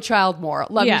 would love a child more.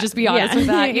 Let me just be honest Yeah. with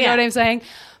that. You Yeah. know what I'm saying?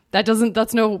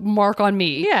 That's no mark on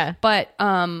me. Yeah. But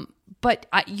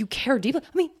you care deeply.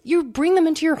 I mean, you bring them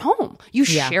into your home. You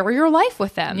share your life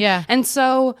with them. Yeah. And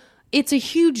so it's a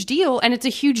huge deal, and it's a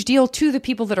huge deal to the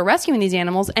people that are rescuing these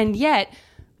animals. And yet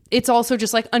it's also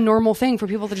just like a normal thing for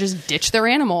people to just ditch their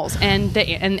animals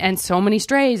and so many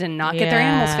strays and not get their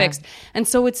animals fixed. And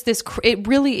so it's it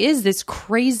really is this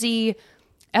crazy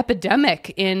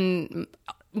epidemic in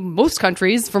most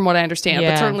countries, from what I understand,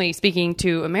 but certainly speaking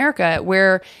to America,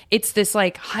 where it's this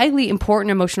like highly important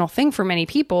emotional thing for many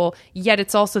people, yet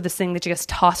it's also this thing that gets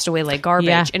tossed away like garbage.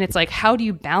 Yeah. And it's like, how do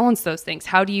you balance those things?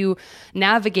 How do you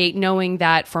navigate knowing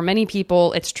that for many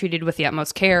people it's treated with the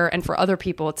utmost care and for other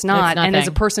people it's not? And as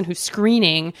a person who's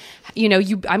screening, you know,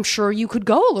 I'm sure you could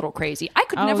go a little crazy. I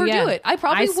could never do it. I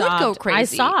probably would go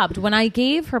crazy. I sobbed when I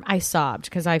gave her. I sobbed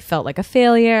because I felt like a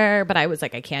failure, but I was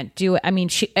like, I can't do it. I mean,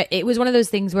 it was one of those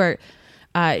things where,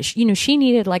 she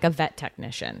needed like a vet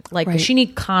technician. Like she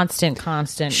needed constant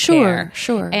care.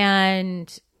 Sure.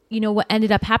 And what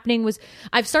ended up happening was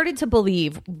I've started to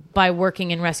believe by working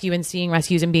in rescue and seeing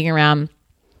rescues and being around.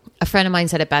 A friend of mine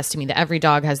said it best to me that every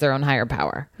dog has their own higher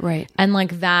power. Right. And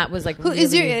like that was like,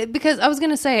 because I was going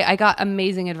to say, I got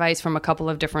amazing advice from a couple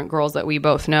of different girls that we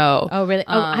both know. Oh, really?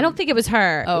 I don't think it was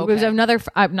her. Oh, okay. It was another,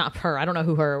 not her. I don't know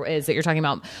who her is that you're talking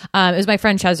about. It was my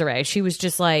friend Cesare. She was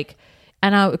just like,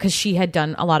 because she had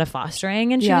done a lot of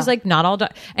fostering and she was like, not all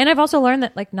dogs. And I've also learned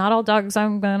that like not all dogs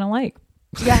I'm going to like.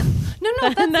 Yeah. No,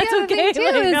 that's the okay.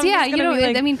 thing too.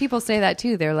 Like, I mean, people say that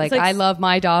too. They're like, I love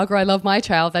my dog or I love my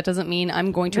child. That doesn't mean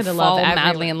I'm going to fall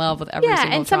madly in love with every single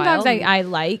child. And some dogs I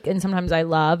like and sometimes I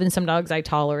love and some dogs I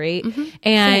tolerate.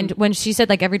 And when she said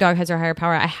like every dog has their higher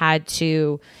power, I had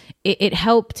to, it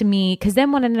helped me because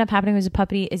then what ended up happening with a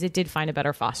puppy is it did find a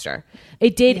better foster.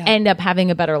 It did end up having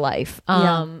a better life.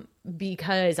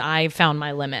 Because I found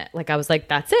my limit. Like I was like,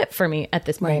 that's it for me at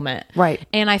this moment. Right.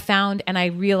 And I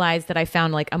realized that I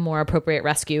found like a more appropriate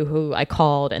rescue who I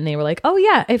called and they were like, oh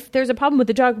yeah, if there's a problem with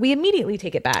the dog, we immediately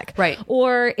take it back. Right.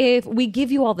 Or if we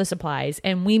give you all the supplies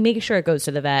and we make sure it goes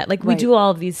to the vet, like we do all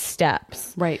of these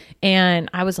steps. Right. And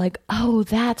I was like, oh,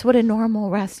 that's what a normal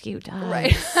rescue does.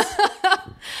 Right.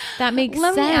 That makes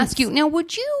sense. Let me ask you, now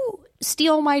would you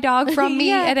steal my dog from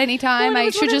me at any time? Well,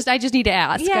 I just need to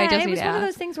ask. Yeah, I just it need was to one ask. of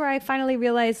those things where I finally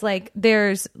realized like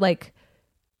there's like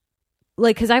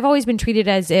like, because I've always been treated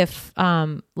as if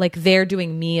like they're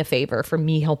doing me a favor for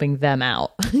me helping them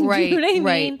out. Right. You know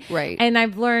what I mean? Right. And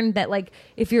I've learned that like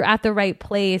if you're at the right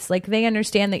place, like they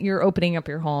understand that you're opening up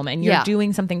your home and you're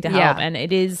doing something to help, and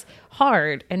it is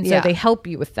hard, and so they help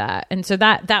you with that, and so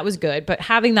that was good. But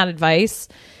having that advice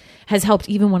has helped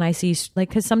even when I see, like,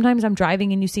 because sometimes I'm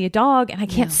driving and you see a dog and I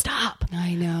can't stop.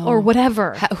 I know. Or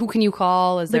whatever. Who can you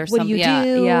call? Is there what some? do you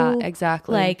do? Yeah,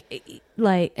 exactly.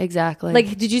 Like exactly.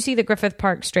 Like, did you see the Griffith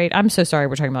Park straight? I'm so sorry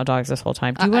we're talking about dogs this whole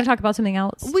time. Do you want to talk about something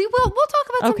else? We'll talk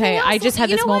about something else. I just had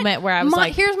this moment where I was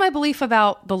like, here's my belief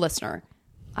about the listener.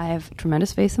 I have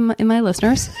tremendous faith in my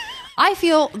listeners. I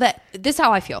feel that this is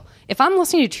how I feel. If I'm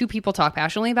listening to two people talk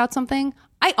passionately about something,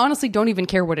 I honestly don't even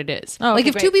care what it is. Oh, like, okay,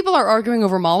 if two people are arguing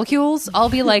over molecules, I'll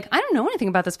be like, I don't know anything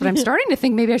about this, but I'm starting to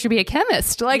think maybe I should be a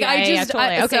chemist. Like, totally.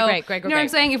 Okay, great. You know what I'm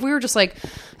saying? If we were just like,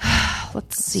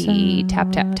 let's see,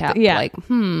 tap, tap, tap. Yeah. Like,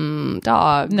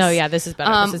 dogs. No, yeah, this is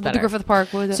better. This is better. The Griffith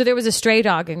Park, what was it? So there was a stray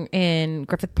dog in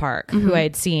Griffith Park who I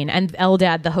had seen, and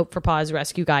Eldad, the Hope for Paws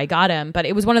rescue guy, got him. But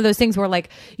it was one of those things where, like,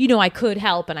 you know, I could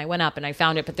help, and I went up and I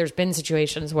found it. But there's been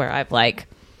situations where I've like,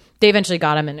 they eventually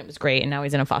got him, and it was great, and now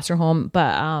he's in a foster home.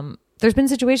 But there's been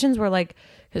situations where, like,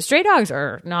 because stray dogs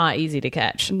are not easy to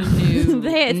catch.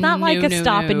 It's not like a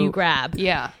stop and you grab.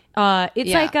 Yeah.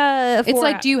 It's like it's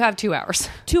like, do you have 2 hours?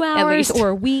 2 hours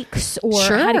or weeks or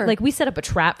Sure. like we set up a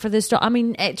trap for this dog. I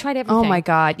mean, it tried everything. Oh my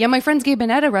God. Yeah. My friends Gabe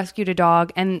and Etta rescued a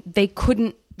dog and they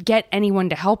couldn't get anyone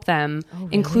to help them,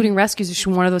 including rescues. It's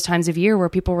one of those times of year where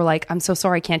people were like, I'm so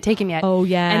sorry, I can't take him yet. Oh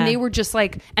yeah. And they were just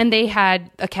like, and they had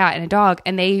a cat and a dog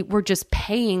and they were just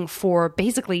paying for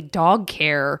basically dog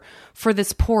care for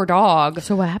this poor dog.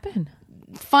 So what happened?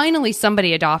 Finally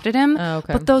somebody adopted him. Oh,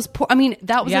 okay. But those poor, I mean,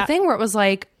 that was the thing where it was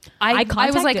like, I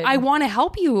was like, I want to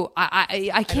help you.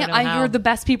 I can't. You're the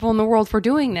best people in the world for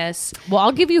doing this. Well,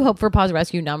 I'll give you Hope for Paws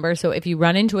rescue number. So if you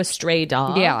run into a stray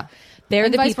dog, they're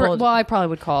and the people. Well, I probably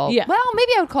would call. Yeah. Well,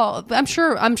 maybe I would call. I'm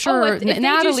sure. if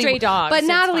Natalie. stray dogs, but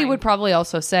Natalie fine. would probably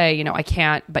also say, you know, I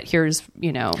can't. But here's,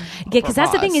 you know. Yeah, because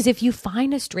that's the thing is, if you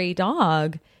find a stray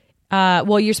dog,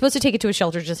 well, you're supposed to take it to a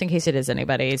shelter just in case it is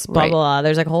anybody's. Blah blah blah.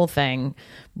 There's like a whole thing,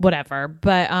 whatever.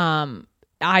 But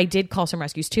I did call some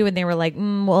rescues too, and they were like,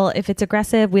 well, if it's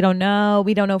aggressive, we don't know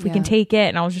if we can take it.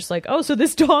 And I was just like, oh, so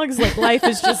this dog's like life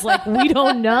is just like, we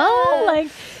don't know, like,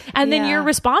 and then you're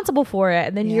responsible for it,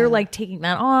 and then you're like taking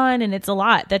that on, and it's a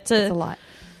lot. It's a lot.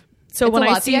 So it's when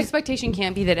I see, the expectation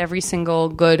can't be that every single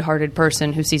good-hearted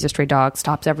person who sees a stray dog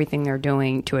stops everything they're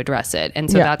doing to address it, and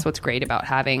so that's what's great about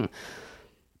having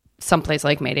someplace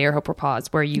like Mayday or Hope for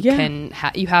Paws where you can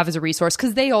you have as a resource,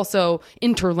 because they also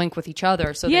interlink with each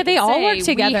other. So they all work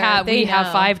together. We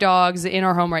have 5 dogs in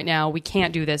our home right now. We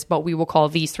can't do this, but we will call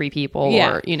these 3 people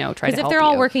or, you know, try to help. Because if they're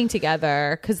all working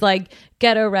together, because like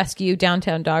Ghetto Rescue,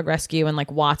 Downtown Dog Rescue, and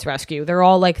like Watts Rescue, they're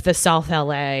all like the South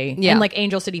LA and like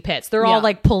Angel City Pits. They're all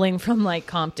like pulling from like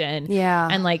Compton. Yeah.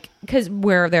 And like, because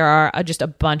where there are just a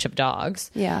bunch of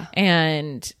dogs. Yeah.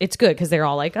 And it's good because they're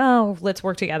all like, oh, let's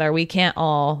work together. We can't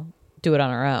all do it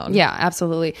on our own. Yeah,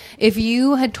 absolutely. If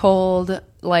you had told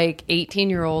like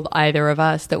 18-year-old either of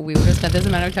us that we would have spent this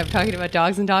amount of time talking about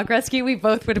dogs and dog rescue, we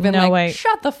both would have been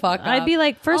shut the fuck up. I'd be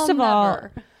like, first of all,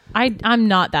 I'm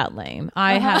not that lame.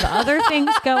 I have other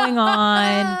things going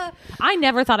on. I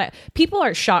never thought people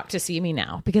are shocked to see me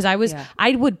now because I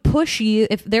would push you.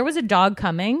 If there was a dog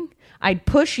coming, I'd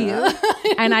push you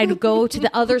and I'd go to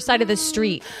the other side of the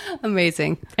street.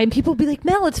 Amazing. And people would be like,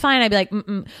 Mel, it's fine. I'd be like,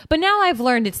 mm-mm. But now I've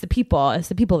learned it's the people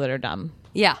that are dumb.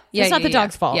 Yeah. It's not the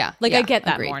dog's fault. Yeah. Like, I get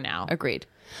that more now. Agreed.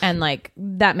 And like,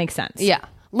 that makes sense. Yeah.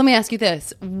 Let me ask you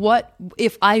this. What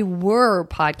if I were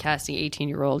podcasting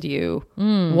 18-year-old you,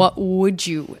 what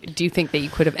do you think that you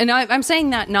could have? And I'm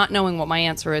saying that not knowing what my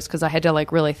answer is because I had to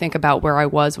like really think about where I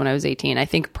was when I was 18. I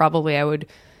think probably I would.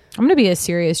 I'm going to be a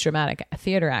serious dramatic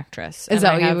theater actress. Is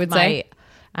that what you would say?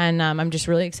 And I'm just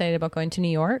really excited about going to New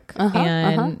York.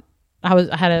 I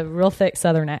had a real thick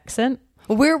Southern accent.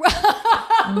 Where was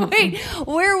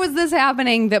this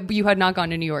happening that you had not gone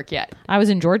to New York yet? I was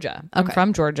in Georgia. I'm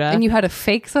from Georgia. And you had a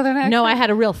fake Southern accent? No, I had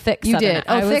a real thick Southern accent.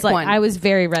 You did? Thick one. I was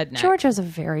very redneck. Georgia's a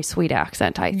very sweet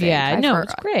accent, I think. Yeah,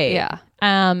 it's great. Yeah.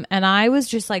 And I was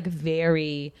just like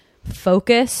very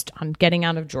focused on getting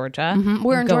out of Georgia. Mm-hmm.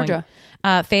 Where in Georgia?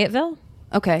 Fayetteville.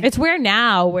 Okay. It's where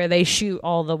they shoot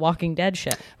all the Walking Dead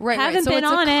shit. Right. Haven't So been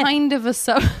it's on it. It's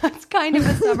kind of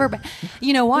a suburb.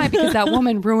 You know why? Because that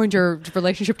woman ruined your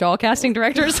relationship to all casting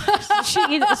directors.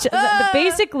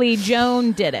 Basically,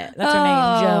 Joan did it. That's her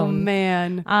name, Joan. Oh,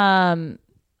 man.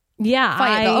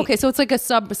 Yeah. Okay, so it's like a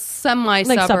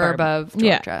semi-suburb of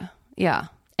Georgia. Yeah.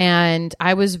 And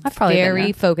I was probably been very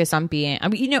there. focused on being,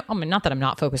 not that I'm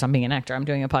not focused on being an actor. I'm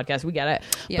doing a podcast. We get it.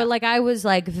 Yeah. But like, I was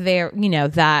like there,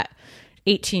 that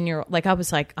 18-year-old, like I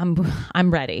was like, I'm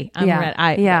ready. I'm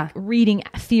ready. Like, reading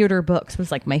theater books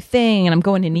was like my thing. And I'm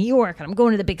going to New York and I'm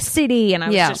going to the big city. And I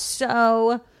was just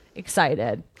so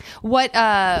excited.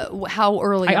 How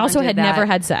early? I also on had did that? never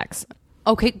had sex.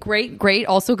 Okay, great.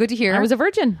 Also good to hear. I was a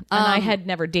virgin and I had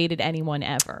never dated anyone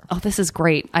ever. Oh, this is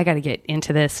great. I got to get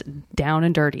into this down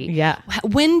and dirty. Yeah.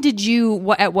 When did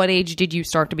you, at what age did you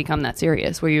start to become that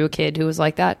serious? Were you a kid who was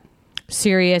like that?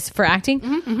 Serious for acting?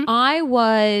 Mm-hmm. I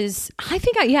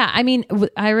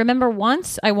remember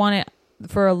once I wanted,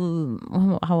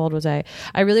 how old was I?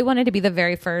 I really wanted to be the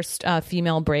very first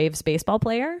female Braves baseball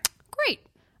player. Great.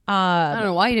 I don't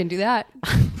know why you didn't do that.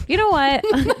 You know what?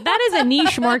 That is a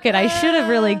niche market I should have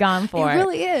really gone for. It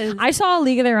really is. I saw A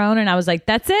League of Their Own and I was like,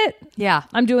 that's it. Yeah.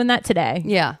 I'm doing that today.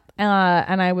 Yeah.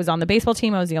 And I was on the baseball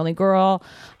team. I was the only girl.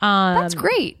 That's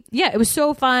great. Yeah, it was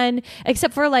so fun.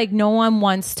 Except for like, no one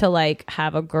wants to like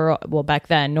have a girl. Well, back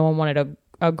then, no one wanted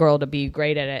a girl to be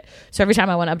great at it. So every time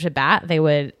I went up to bat, they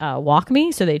would walk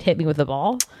me. So they'd hit me with the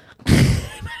ball.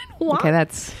 Okay,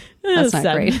 that's not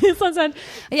sad. great. It's not sad.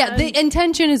 Yeah, the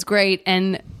intention is great,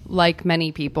 and like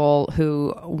many people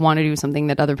who want to do something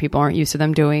that other people aren't used to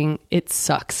them doing, it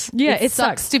sucks. Yeah, it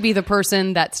sucks to be the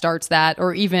person that starts that,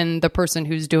 or even the person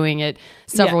who's doing it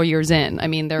several years in. I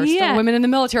mean, there are still women in the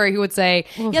military who would say,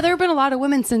 yeah, there have been a lot of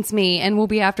women since me and will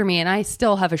be after me, and I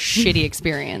still have a shitty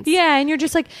experience. Yeah, and you're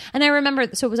just like, and I remember,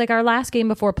 so it was like our last game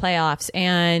before playoffs,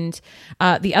 and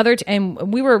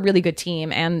and we were a really good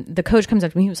team, and the coach comes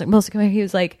up to me, he was like, Melissa, come here. He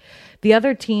was like, the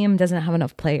other team doesn't have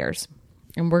enough players,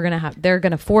 and they're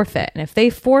gonna forfeit, and if they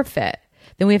forfeit,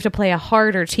 then we have to play a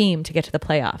harder team to get to the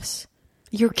playoffs.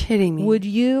 You're kidding me. Would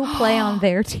you play on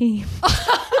their team?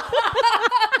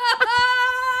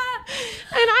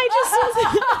 And I just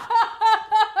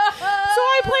so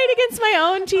I played against my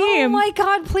own team. Oh my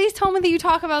God, please tell me that you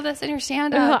talk about this in your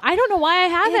stand-up. I don't know why I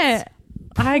haven't.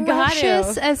 I got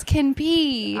Precious to. as can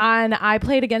be. And I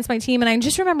played against my team, and I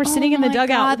just remember sitting in the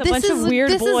dugout with a bunch of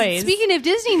weird boys. Speaking of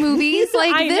Disney movies,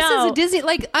 like I this know. is a Disney.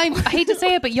 Like I hate to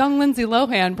say it, but young Lindsay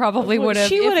Lohan probably would have.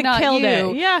 She would have killed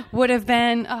it. Yeah, would have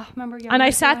been. Oh, remember? Young and I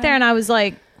Lindsay sat Lohan? there, and I was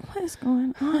like, "What is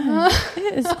going on?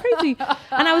 It is crazy."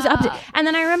 And I was up to, and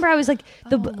then I remember I was like,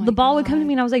 the ball would come to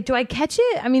me, and I was like, "Do I catch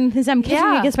it? I mean, because I'm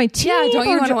catching it against my team. Yeah,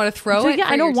 don't you want to throw it? Yeah,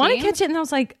 for I don't your want to team? catch it." And I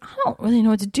was like, "I don't really know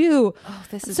what to do." Oh,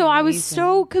 this is so amazing. I was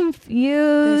so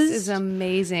confused. This is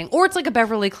amazing. Or it's like a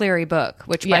Beverly Cleary book,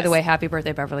 which, by the way, happy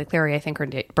birthday, Beverly Cleary. I think her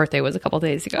birthday was a couple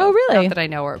days ago. Oh, really? Not that I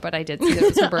know her, but I did see that it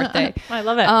was her birthday. I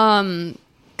love it.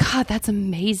 God, that's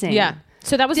amazing. Yeah.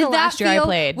 So that was the last year I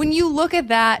played. When you look at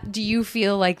that, do you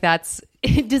feel like does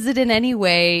it in any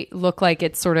way look like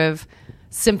it's sort of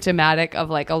symptomatic of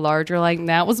like a larger, like,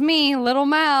 that was me, Little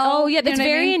Mel? Oh yeah, that's You know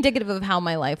what I very mean? indicative of how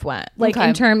my life went. Like Okay.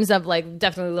 in terms of like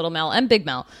definitely Little Mel and Big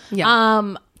Mel.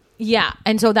 Yeah. Yeah.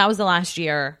 And so that was the last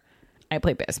year I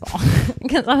played baseball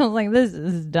because I was like, this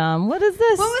is dumb. What is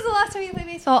this? When was the last time you played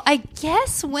baseball? I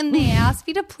guess when they asked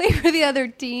me to play for the other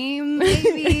team,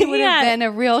 maybe would have been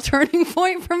a real turning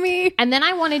point for me. And then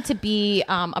I wanted to be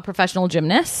a professional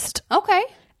gymnast. Okay.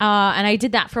 And I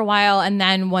did that for a while. And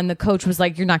then when the coach was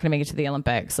like, you're not going to make it to the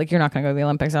Olympics. Like, you're not going to go to the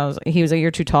Olympics. He was like, you're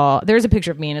too tall. There's a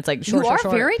picture of me and it's like short, you are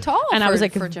short. very tall. And I was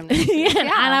like, for gymnastics. yeah. And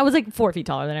I was like 4 feet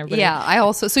taller than everybody. Yeah. I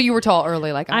also, so you were tall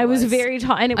early, like I was very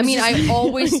tall. And it was I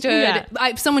always stood, Yeah.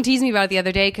 someone teased me about it the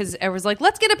other day because I was like,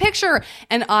 let's get a picture.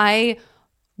 And I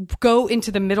go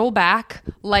into the middle back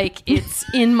like it's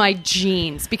in my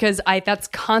genes because that's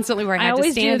constantly where I have to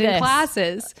always stand do in this.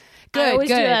 classes. Good, I always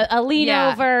good. do a lean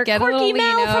over, Get quirky a little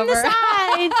Mel lean from the over.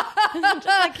 side.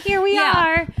 Just like, here we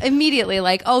are. Immediately,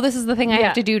 like, oh, this is the thing I Yeah.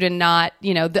 have to do to not,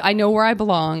 I know where I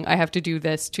belong. I have to do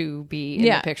this to be in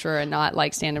the picture and not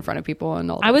like stand in front of people and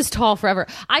all that. I was tall forever.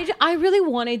 I really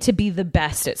wanted to be the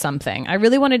best at something. I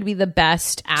really wanted to be the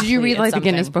best athlete. Did you read at like the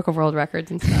something. Guinness Book of World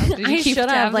Records and stuff? Did you I keep should have,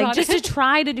 tabs like, on just it? to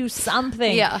try to do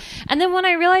something. Yeah. And then when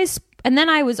I realized, and then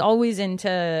I was always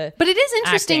into. But it is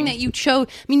interesting acting. that you chose.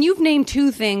 I mean, you've named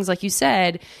two things, like you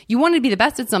said. You wanted to be the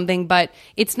best at something, but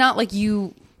it's not like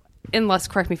you, unless,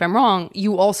 correct me if I'm wrong,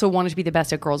 you also wanted to be the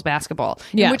best at girls basketball.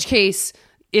 Yeah. In which case,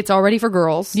 it's already for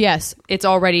girls. Yes. It's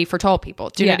already for tall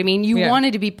people. Do you know Yeah. what I mean? You Yeah.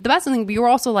 wanted to be the best at something, but you were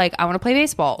also like, I want to play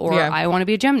baseball, or Yeah. I want to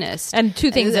be a gymnast. And two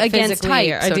things that against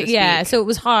physically type, so to yeah, speak. so it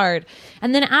was hard.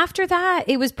 And then after that,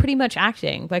 it was pretty much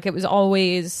acting. Like, it was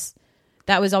always.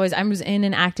 That was always, I was in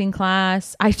an acting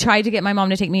class. I tried to get my mom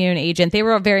to take me to an agent. They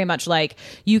were very much like,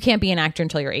 you can't be an actor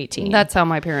until you're 18. That's how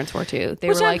my parents were too. They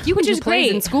were like, you can do plays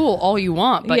in school all you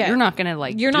want, but you're not going to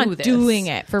like, you're not doing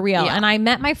it for real. Yeah. And I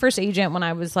met my first agent when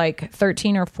I was like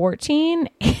 13 or 14.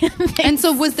 And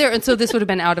so this would have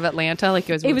been out of Atlanta? Like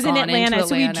it was in Atlanta.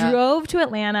 So we drove to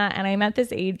Atlanta and I met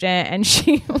this agent and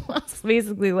she was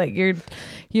basically like,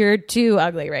 you're too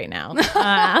ugly right now.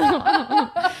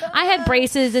 I had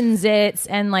braces and zits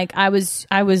and like I was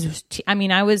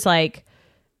like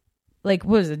what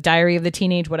was it, Diary of the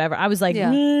Teenage whatever. I was like, but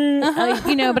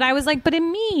I was like, but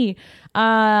in me.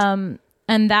 And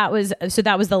that was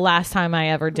the last time I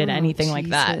ever did anything like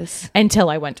that until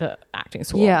I went to acting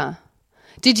school. Yeah.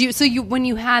 Did you, when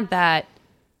you had that,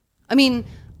 I mean,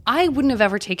 I wouldn't have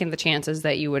ever taken the chances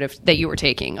that you were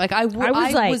taking. Like I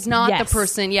was not the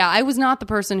person. Yeah. I was not the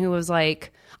person who was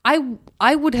like,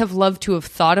 I would have loved to have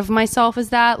thought of myself as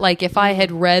that. Like if I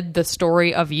had read the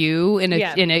story of you in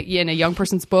a young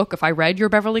person's book, if I read your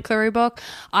Beverly Cleary book,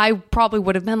 I probably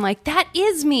would have been like, that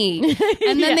is me.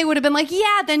 And then they would have been like,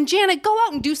 yeah, then Janet, go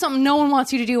out and do something no one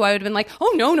wants you to do. I would have been like,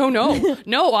 oh, no,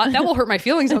 that will hurt my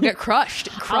feelings. I'll get crushed.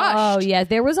 Oh yeah.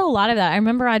 There was a lot of that. I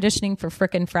remember auditioning for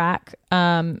Frickin' Frack,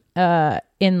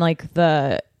 in like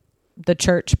the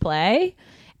church play.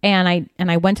 And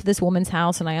I went to this woman's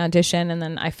house and I auditioned and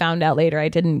then I found out later I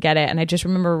didn't get it. And I just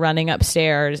remember running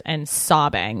upstairs and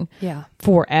sobbing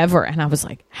forever. And I was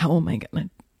like, how am I going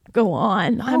to go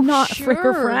on? I'm not Frick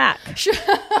or Frack.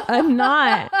 I'm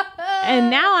not.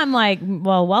 And now I'm like,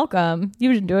 well, welcome.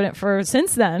 You've been doing it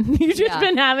since then. You've just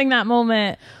been having that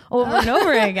moment over and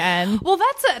over again. Well,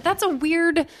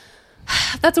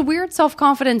 that's a weird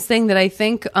self-confidence thing that I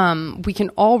think we can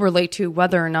all relate to,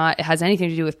 whether or not it has anything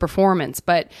to do with performance.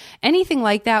 But anything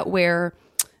like that where,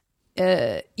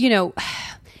 I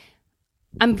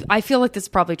feel like this is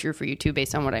probably true for you too,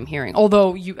 based on what I'm hearing.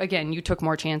 Although you took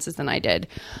more chances than I did.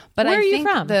 But Where I are you think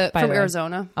from? From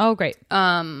Arizona. Oh, great.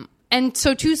 And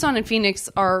so Tucson and Phoenix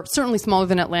are certainly smaller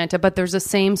than Atlanta, but there's the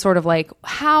same sort of like,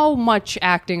 how much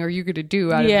acting are you going to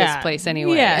do out of this place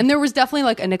anyway? Yeah. And there was definitely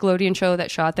like a Nickelodeon show that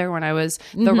shot there when I was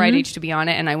the right age to be on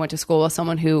it. And I went to school with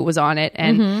someone who was on it.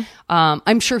 And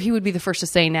I'm sure he would be the first to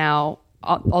say now,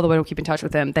 although I don't keep in touch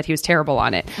with him, that he was terrible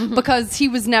on it because he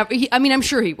was never, I'm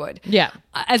sure he would. Yeah.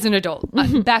 As an adult.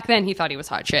 Back then he thought he was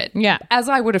hot shit. Yeah. As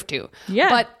I would have too.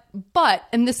 Yeah. But,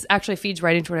 and this actually feeds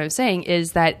right into what I was saying,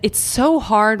 is that it's so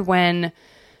hard when, and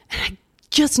I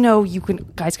just know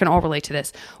guys can all relate to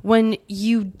this, when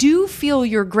you do feel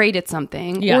you're great at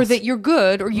something or that you're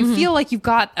good, or you feel like you've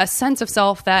got a sense of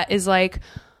self that is like,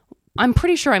 I'm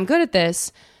pretty sure I'm good at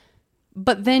this,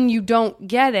 but then you don't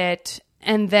get it.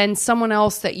 And then someone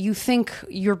else that you think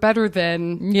you're better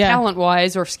than talent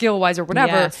wise or skill wise or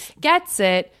whatever gets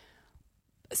it.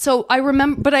 So I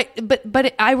remember,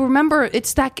 but I remember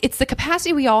it's the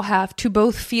capacity we all have to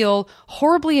both feel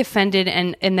horribly offended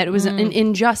and that it was an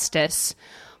injustice,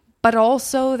 but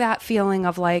also that feeling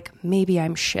of like, maybe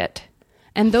I'm shit.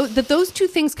 And that those two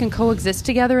things can coexist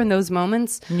together in those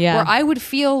moments where I would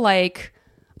feel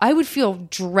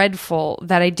dreadful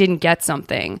that I didn't get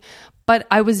something, but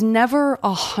I was never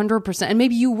 100%. And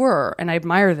maybe you were, and I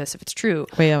admire this if it's true.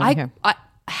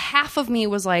 Half of me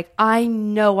was like, I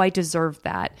know I deserve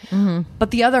that.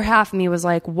 But the other half of me was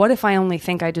like, what if I only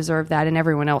think I deserve that and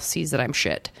everyone else sees that I'm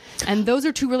shit? And those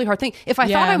are two really hard things. If I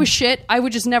thought I was shit, I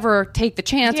would just never take the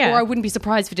chance, or I wouldn't be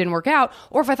surprised if it didn't work out.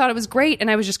 Or if I thought it was great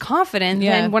and I was just confident,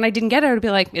 then when I didn't get it, I would be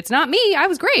like, it's not me, I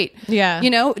was great.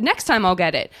 Next time I'll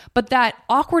get it. But that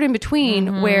awkward in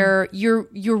between where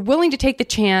you're willing to take the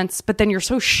chance, but then you're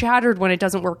so shattered when it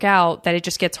doesn't work out that it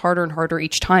just gets harder and harder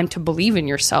each time to believe in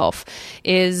yourself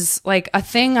is like a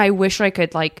thing I wish I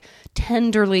could like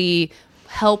tenderly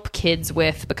help kids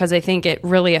with, because I think it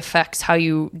really affects how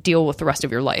you deal with the rest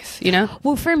of your life,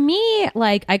 Well, for me,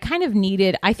 like I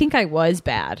think I was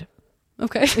bad.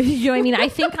 Okay. You know what I mean? I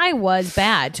think I was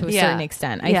bad to a certain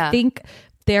extent. I think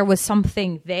there was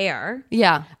something there.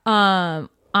 Yeah.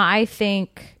 I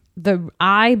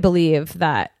believe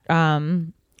that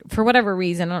for whatever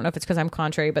reason, I don't know if it's because I'm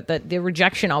contrary, but the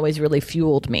rejection always really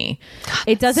fueled me. God,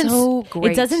 it doesn't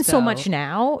so much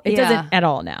now. It doesn't at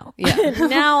all now. Yeah.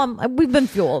 Now we've been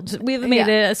fueled. We've made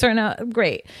it a certain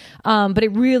great. But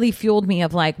it really fueled me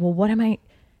of like, well,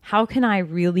 how can I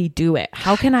really do it?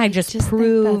 How can I just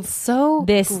prove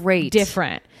this great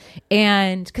different?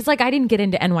 And because like I didn't get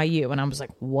into NYU and I was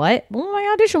like, what? Well, my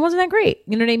audition wasn't that great.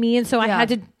 You know what I mean? And so I had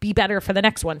to be better for the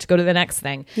next one to go to the next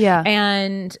thing. Yeah.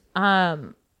 And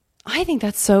I think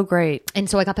that's so great. And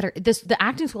so I got better. The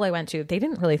acting school I went to, they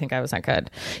didn't really think I was that good.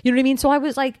 You know what I mean? So I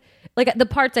was like, like the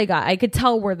parts I got, I could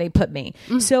tell where they put me.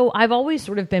 So I've always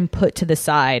sort of been put to the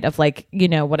side of like, you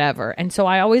know, whatever. And so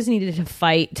I always needed to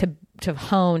fight to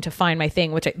hone, to find my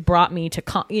thing, which brought me to,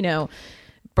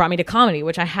 comedy,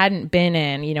 which I hadn't been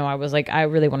in. You know, I was like, I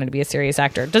really wanted to be a serious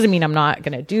actor. It doesn't mean I'm not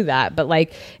going to do that. But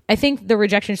like, I think the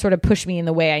rejection sort of pushed me in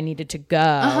the way I needed to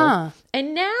go.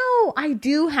 And now I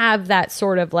do have that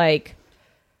sort of like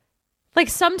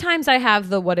sometimes I have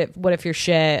the, what if you're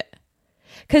shit?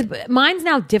 Because mine's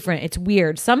now different. It's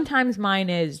weird. Sometimes mine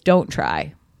is don't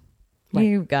try. Right.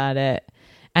 You got it.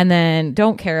 And then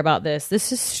don't care about this.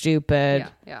 This is stupid.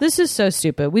 Yeah. This is so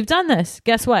stupid. We've done this.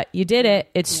 Guess what? You did it.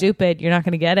 It's stupid. You're not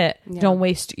going to get it. Don't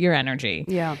waste your energy.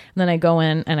 Yeah. And then I go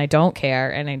in and I don't care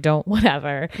and I don't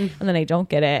whatever. And then I don't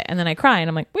get it. And then I cry and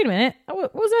I'm like, wait a minute.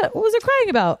 What was that? What was I crying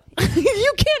about?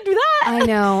 You can't do that.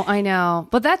 I know.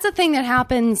 But that's a thing that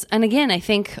happens. And again, I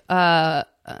think the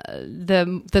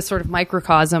sort of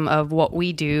microcosm of what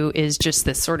we do is just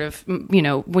this sort of, you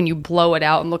know, when you blow it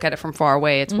out and look at it from far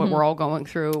away, it's what we're all going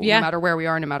through, no matter where we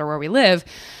are, no matter where we live.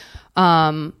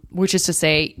 Which is to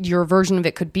say, your version of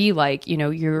it could be like, you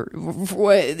know,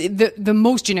 the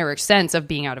most generic sense of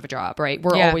being out of a job, right?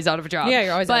 We're always out of a job. Yeah,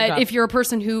 you're always out of a job. But if you're a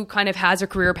person who kind of has a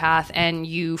career path and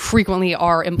you frequently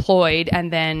are employed,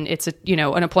 and then it's an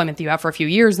employment that you have for a few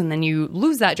years, and then you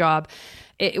lose that job.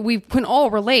 We can all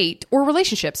relate, or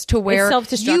relationships, to where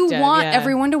you want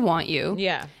everyone to want you.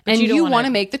 Yeah. And you want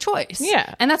to make the choice.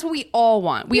 Yeah. And that's what we all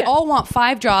want. We all want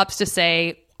 5 jobs to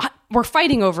say, we're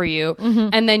fighting over you.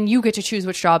 And then you get to choose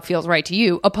which job feels right to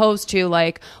you, opposed to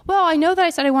like, well, I know that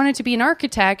I said I wanted to be an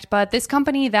architect, but this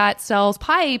company that sells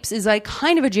pipes is like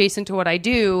kind of adjacent to what I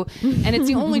do. And it's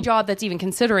the only job that's even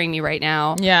considering me right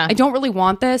now. Yeah. I don't really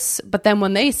want this. But then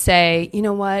when they say, you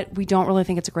know what, we don't really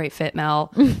think it's a great fit,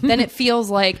 Mel, then it feels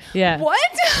like,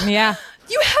 what? Yeah.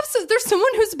 There's someone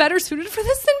who's better suited for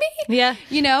this than me. Yeah,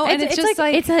 you know, and it's just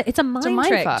like it's a mind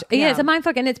trick. Fuck. Yeah, it's a mind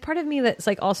fuck, and it's part of me that's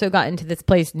like also gotten to this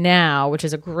place now, which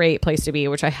is a great place to be,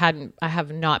 which I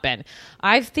have not been.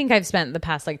 I think I've spent the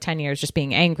past like 10 years just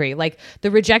being angry. Like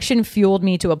the rejection fueled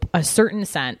me to a certain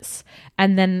sense,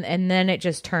 and then it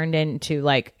just turned into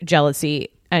like jealousy,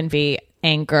 envy,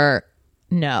 anger.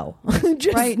 No,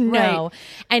 just no. Right.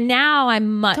 And now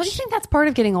I'm much. Don't you think that's part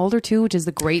of getting older too? Which is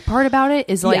the great part about it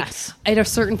is like at a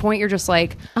certain point you're just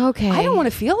like, okay, I don't want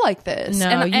to feel like this. No,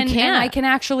 and can't. And I can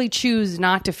actually choose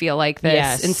not to feel like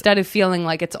this instead of feeling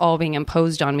like it's all being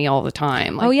imposed on me all the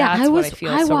time. Like, that's what I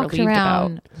feel so relieved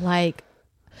about. Like,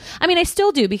 I mean, I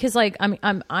still do because like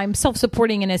I'm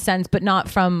self-supporting in a sense, but not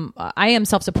from I am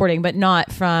self-supporting, but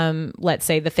not from, let's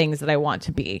say, the things that I want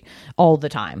to be all the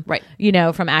time. Right. You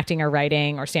know, from acting or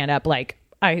writing or stand up. Like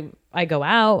I go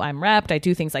out, I'm repped, I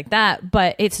do things like that,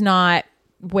 but it's not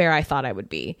where I thought I would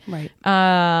be. Right.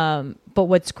 But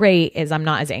what's great is I'm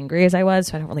not as angry as I was,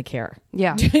 so I don't really care.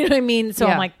 Yeah. Do you know what I mean? So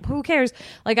I'm like, who cares?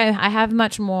 Like I have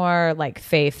much more like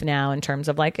faith now in terms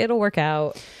of like, it'll work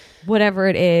out. Whatever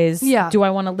it is. Yeah. Do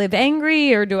I want to live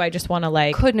angry or do I just want to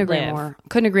like Couldn't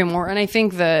agree more. And I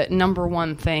think the number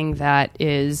one thing that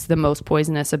is the most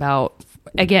poisonous about,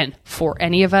 again, for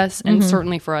any of us and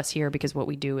certainly for us here, because what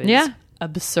we do is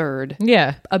absurd.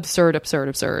 Yeah.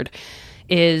 Absurd.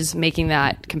 Is making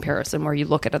that comparison where you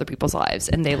look at other people's lives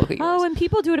and they look at yours. Oh, and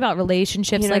people do it about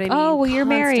relationships, you know, like, I mean? Oh, well, you're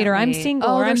married, or I'm single,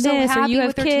 or I'm so this, or you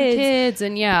have kids,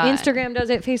 and Instagram does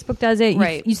it, Facebook does it.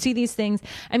 Right. You see these things.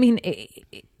 I mean,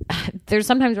 there's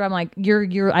sometimes where I'm like,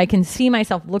 I can see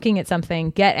myself looking at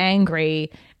something, get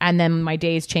angry, and then my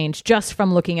days change just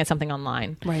from looking at something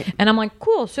online. Right. And I'm like,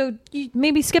 cool. So you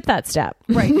maybe skip that step.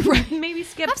 Right. Maybe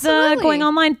skip the going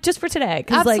online just for today.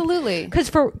 Absolutely.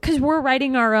 Because we're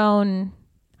writing our own.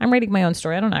 I'm writing my own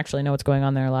story. I don't actually know what's going on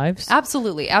in their lives.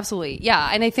 Absolutely. Yeah.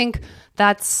 And I think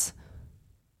that's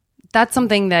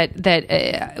something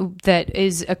that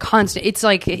is a constant. It's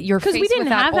like you're faced we didn't with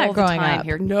that have that all growing the time up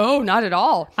here. No, not at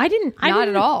all. I didn't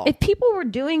at all. If people were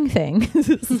doing things,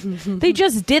 they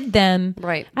just did them,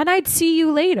 right? And I'd see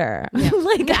you later. Yeah.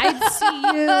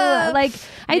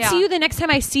 I'd see you the next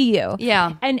time I see you.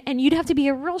 Yeah, and you'd have to be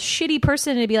a real shitty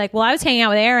person to be like, well, I was hanging out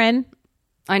with Aaron.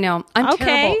 I know.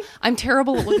 I'm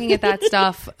terrible at looking at that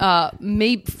stuff.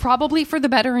 Probably for the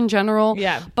better in general.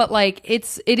 Yeah. But like,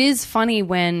 it is funny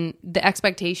when the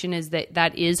expectation is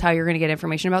that is how you're going to get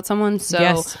information about someone.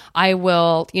 So I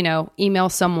will, email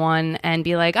someone and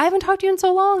be like, I haven't talked to you in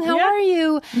so long. How are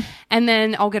you? And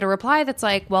then I'll get a reply that's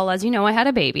like, well, as you know, I had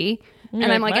a baby.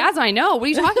 And I'm like, as I know, what are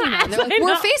you talking about? And they're like,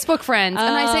 we're Facebook friends.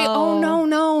 And I say, oh,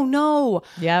 no.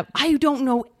 Yep. I don't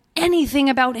know anything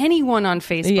about anyone on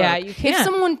Facebook. Yeah, you can't. If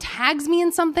someone tags me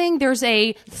in something, there's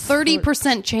a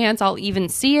 30% chance I'll even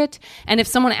see it. And if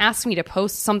someone asks me to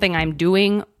post something I'm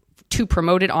doing to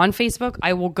promote it on Facebook,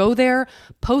 I will go there,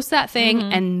 post that thing,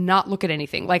 and not look at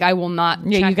anything. Like, I will not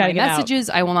check my messages.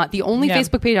 I will not. The only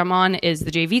Facebook page I'm on is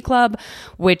the JV Club,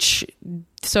 which,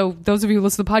 so those of you who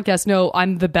listen to the podcast know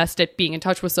I'm the best at being in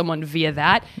touch with someone via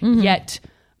that. Yet,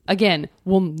 again,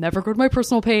 we'll never go to my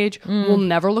personal page. We'll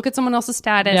never look at someone else's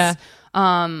status.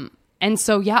 And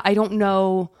so, I don't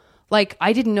know. Like,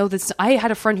 I didn't know this. I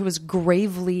had a friend who was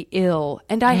gravely ill,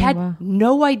 and I had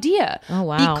no idea. Oh,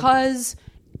 wow. Because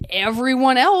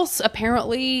everyone else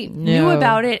apparently knew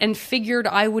about it and figured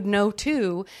I would know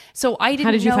too. So I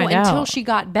didn't know until she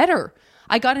got better.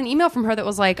 I got an email from her that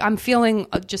was like, I'm feeling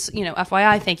just,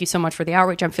 FYI, thank you so much for the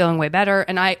outreach. I'm feeling way better.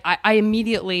 And I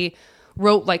immediately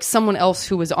wrote like someone else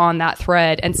who was on that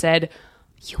thread and said,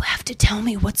 you have to tell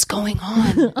me what's going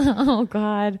on. Oh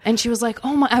God. And she was like,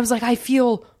 oh my, I was like, I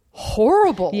feel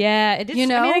horrible. Yeah. It is, I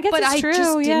mean, I guess but it's I true.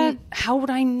 Just didn't, how would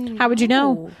I know? How would you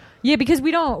know? Yeah, because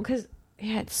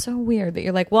it's so weird that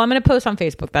you're like, well, I'm going to post on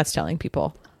Facebook. That's telling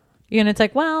people. And it's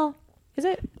like, well, is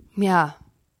it? Yeah.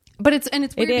 But it's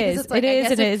weird because it's like, it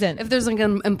is and it isn't. isn't. If there's like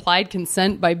an implied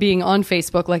consent by being on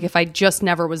Facebook, like if I just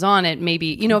never was on it,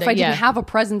 maybe, if I didn't have a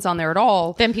presence on there at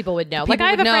all, then people would know. Like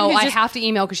I have a friend who's I have to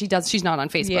email because she's not on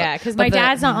Facebook. Yeah, because my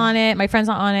dad's not on it, my friend's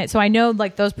not on it, so I know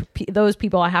like those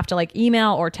people I have to like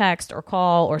email or text or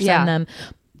call or send them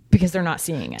because they're not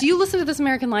seeing it. Do you listen to This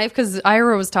American Life? Because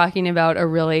Ira was talking about a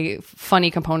really funny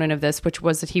component of this, which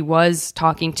was that he was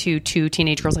talking to two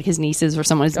teenage girls, like his nieces or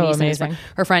someone, his niece and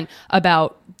her friend,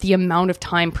 about the amount of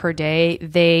time per day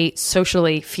they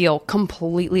socially feel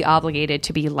completely obligated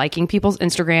to be liking people's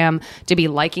Instagram, to be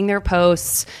liking their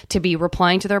posts, to be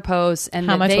replying to their posts, and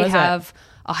how that much they was have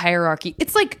a hierarchy.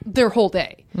 It's like their whole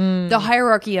day. The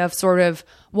hierarchy of sort of,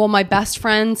 well, my best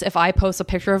friends, if I post a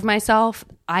picture of myself,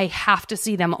 I have to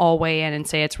see them all weigh in and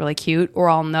say it's really cute, or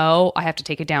I'll know I have to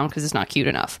take it down because it's not cute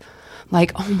enough.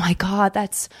 Like, oh my God,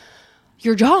 that's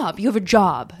your job. You have a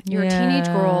job. You're a teenage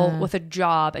girl with a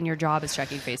job, and your job is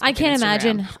checking Facebook. I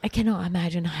cannot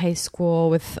imagine high school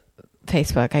with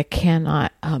Facebook. I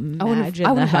cannot imagine.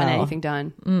 I wouldn't find anything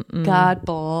done. God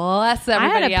bless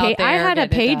everybody out there. I had a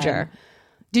pager.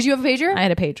 Did you have a pager? I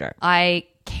had a pager. I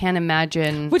can't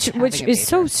imagine. Which is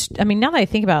so. I mean, now that I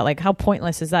think about it, like, how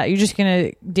pointless is that? You're just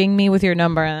gonna ding me with your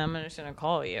number, and I'm just gonna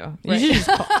call you. You should just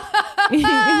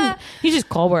call. You just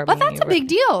call wherever. But that's a big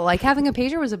deal. Like, having a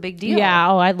pager was a big deal.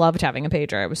 Yeah. Oh, I loved having a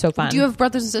pager. It was so fun. Do you have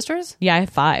brothers and sisters? Yeah, I have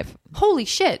 5. Holy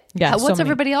shit. Yeah. What's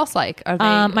everybody else like? Are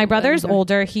they, my brother's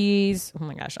older. He's, oh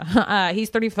my gosh, he's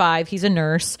 35. He's a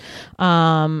nurse.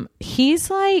 He's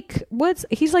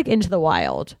like into the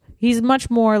wild. He's much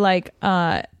more like,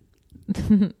 not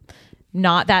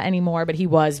that anymore, but he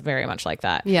was very much like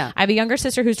that. Yeah. I have a younger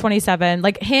sister who's 27.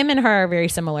 Like, him and her are very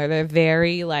similar. They're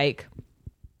very like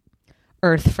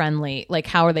earth friendly. Like,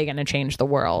 how are they going to change the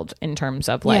world in terms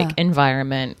of like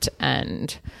environment,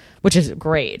 and which is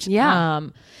great. Yeah.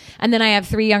 And then I have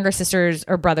 3 younger sisters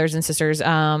or brothers and sisters,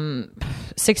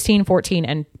 16, 14,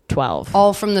 and 12.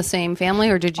 All from the same family,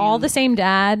 or did you? All the same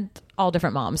dad, all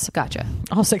different moms. Gotcha.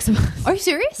 All 6 of us. Are you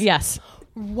serious? Yes.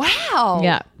 Wow.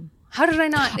 Yeah. How did I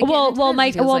not?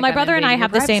 My brother and I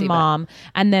have the same mom,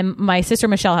 and then my sister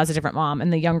Michelle has a different mom,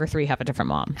 and the younger 3 have a different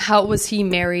mom. How was he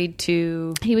married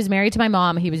to? He was married to my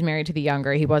mom. He was married to the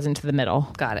younger. He wasn't to the middle.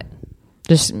 Got it.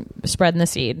 Just spreading the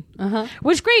seed.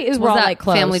 Which great is we're all like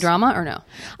close. Family drama or no?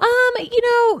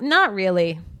 Not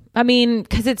really. I mean,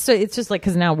 because it's just like,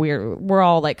 because now we're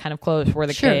all like kind of close. We're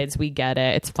the kids. We get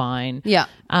it. It's fine. Yeah.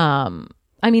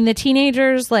 I mean, the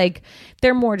teenagers, like,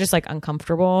 they're more just like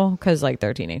uncomfortable because like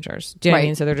they're teenagers. Do you know what I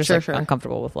mean? So they're just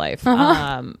uncomfortable with life.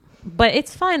 But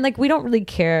it's fine. Like, we don't really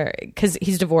care because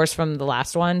he's divorced from the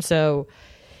last one. So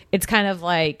it's kind of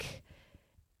like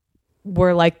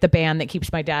we're like the band that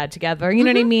keeps my dad together. You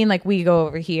know what I mean? Like, we go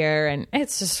over here and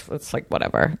it's like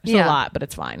whatever. It's a lot, but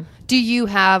it's fine. Do you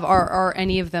have, are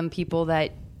any of them people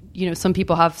that, some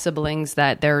people have siblings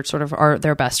that they're sort of are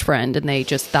their best friend and they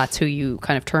just, that's who you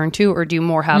kind of turn to? Or do you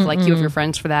more have like you have your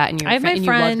friends for that and you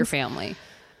love your family?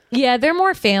 Yeah, they're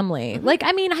more family. Like,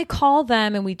 I mean, I call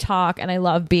them and we talk and I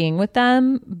love being with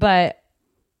them, but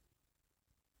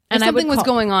if something was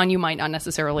going on, you might not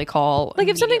necessarily call. Like,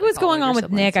 if something was going on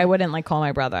with Nick, I wouldn't like call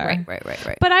my brother.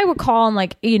 Right. But I would call and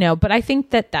like, but I think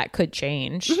that could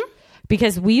change.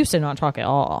 Because we used to not talk at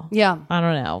all. Yeah. I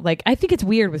don't know. Like, I think it's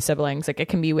weird with siblings. Like, it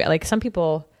can be weird. Like, some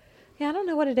people, I don't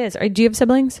know what it is. Do you have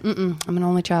siblings? I'm an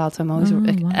only child, so I'm always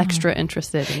extra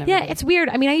interested in everything. Yeah, it's weird.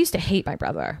 I mean, I used to hate my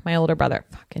brother. My older brother.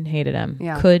 Fucking hated him.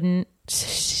 Yeah. Couldn't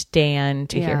stand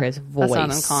to hear his voice. That's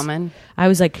not uncommon. I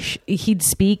was like, he'd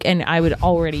speak and I would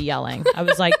already yelling. I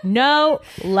was like, no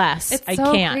less. It's I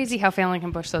so can't. crazy how family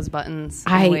can push those buttons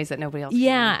in ways that nobody else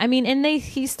Yeah. can. I mean, and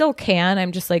he still can.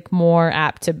 I'm just like more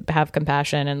apt to have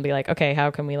compassion and be like, okay,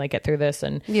 how can we like get through this?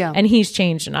 And he's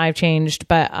changed and I've changed.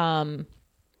 But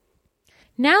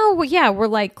now, we're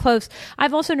like close.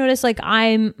 I've also noticed like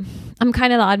I'm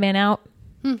kind of the odd man out.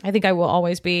 I think I will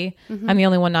always be. I'm the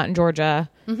only one not in Georgia.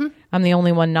 I'm the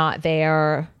only one not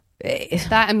there.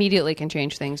 That immediately can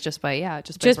change things just by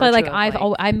like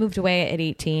I moved away at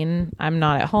 18. I'm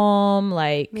not at home.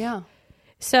 Like,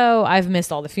 so I've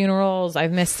missed all the funerals.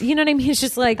 I've missed, you know what I mean? It's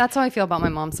just like, that's how I feel about my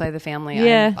mom's side of the family.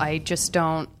 Yeah. I just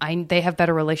don't, they have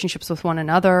better relationships with one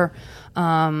another.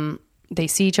 They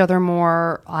see each other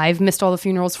more. I've missed all the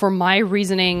funerals. For my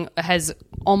reasoning has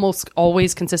almost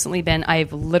always consistently been,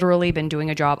 I've literally been doing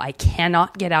a job I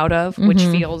cannot get out of, which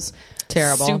feels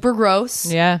terrible, super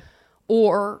gross. Yeah.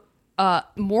 Or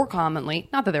more commonly,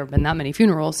 not that there have been that many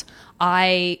funerals,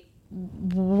 I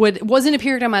was in a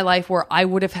period of my life where I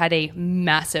would have had a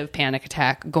massive panic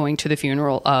attack going to the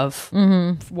funeral of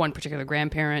one particular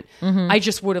grandparent. I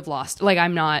just would have lost. Like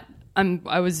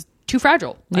I was too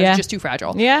fragile. I was just too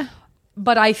fragile. Yeah.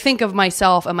 But I think of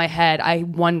myself in my head. I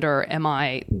wonder, am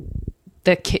I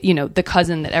the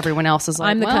cousin that everyone else is like,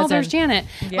 I'm the cousin. There's Janet.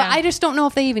 Yeah. But I just don't know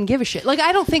if they even give a shit. Like,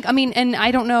 I don't think, and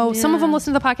I don't know. Some of them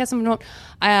listen to the podcast, some of them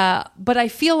don't. But I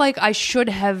feel like I should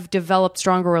have developed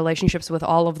stronger relationships with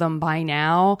all of them by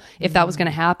now, if that was going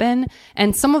to happen.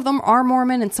 And some of them are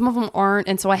Mormon and some of them aren't.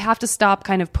 And so I have to stop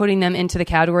kind of putting them into the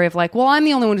category of like, well, I'm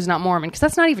the only one who's not Mormon, because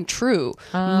that's not even true.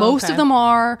 Most of them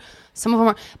are. Some of them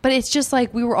are, but it's just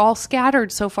like we were all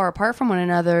scattered so far apart from one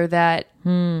another that,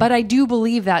 but I do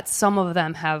believe that some of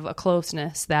them have a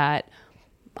closeness that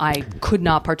I could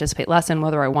not participate less in,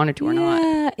 whether I wanted to or not.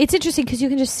 Yeah, it's interesting because you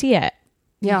can just see it.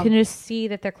 Yeah. You can just see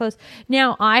that they're close.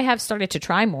 Now, I have started to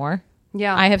try more.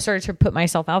 Yeah. I have started to put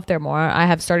myself out there more. I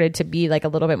have started to be like a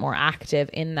little bit more active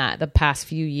in that the past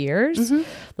few years,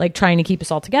 like trying to keep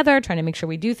us all together, trying to make sure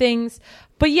we do things.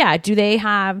 But yeah,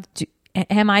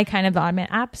 am I kind of the odd man?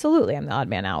 Absolutely, I'm the odd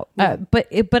man out.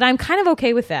 But I'm kind of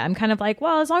okay with that. I'm kind of like,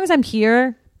 well, as long as I'm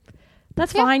here,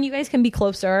 that's fine. You guys can be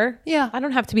closer. Yeah, I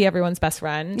don't have to be everyone's best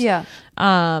friend. Yeah.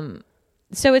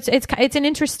 So it's an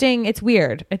interesting. It's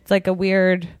weird. It's like a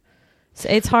weird.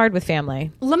 It's hard with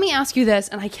family. Let me ask you this,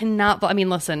 and I cannot. I mean,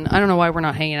 listen, I don't know why we're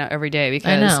not hanging out every day,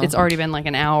 because it's already been like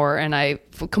an hour, and I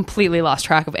completely lost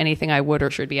track of anything I would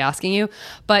or should be asking you.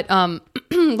 But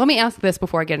let me ask this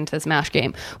before I get into this MASH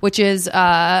game, which is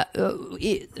because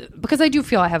I do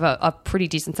feel I have a pretty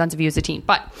decent sense of you as a teen.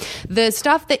 But the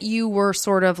stuff that you were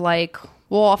sort of like,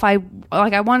 well, if I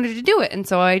wanted to do it, and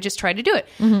so I just tried to do it.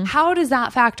 How does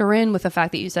that factor in with the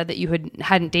fact that you said that you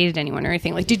hadn't dated anyone or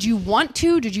anything? Like, did you want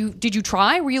to? Did you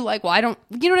try? Were you like, well, I don't,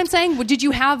 you know what I'm saying? Did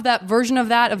you have that version of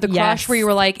the crush where you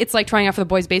were like, it's like trying out for the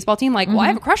boys' baseball team? Like, well, I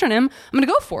have a crush on him, I'm going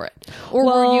to go for it. Or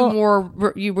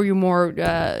were you more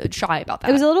shy about that?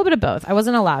 It was a little bit of both. I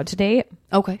wasn't allowed to date.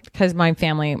 Okay. Because my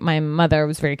mother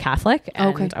was very Catholic,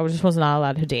 and I just was not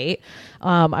allowed to date.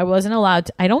 I wasn't allowed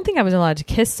to, I don't think I was allowed to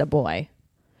kiss a boy.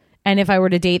 And if I were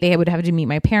to date, they would have to meet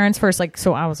my parents first. Like,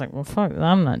 so I was like, well, fuck,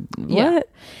 I'm not, what?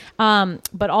 Yeah.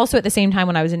 But also at the same time,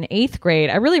 when I was in 8th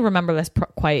grade, I really remember this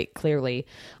quite clearly.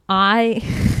 I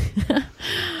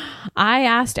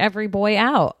asked every boy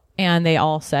out, and they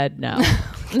all said no.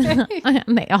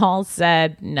 They all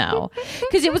said no,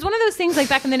 because it was one of those things like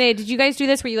back in the day. Did you guys do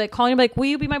this where you like calling like, will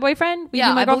you be my boyfriend? Will you be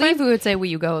my girlfriend? I believe we would say, will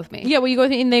you go with me? Yeah, will you go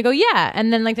with me? And they go, yeah.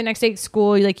 And then like the next day at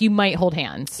school, you might hold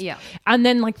hands. Yeah. And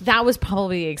then like that was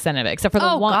probably the extent of it, except for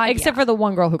the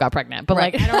one girl who got pregnant. But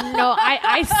like, I don't know.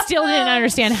 I still didn't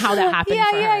understand how that happened.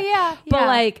 Yeah. But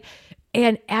like,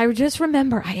 and I just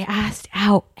remember I asked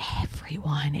out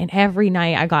everyone, and every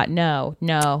night I got no.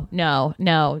 And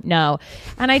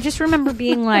I just remember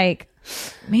being like,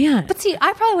 man. But see,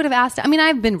 I probably would have asked. I mean,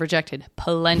 I've been rejected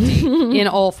plenty in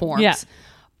all forms. Yeah.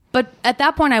 But at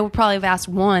that point, I would probably have asked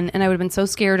one, and I would have been so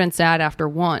scared and sad after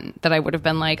one that I would have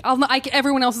been like,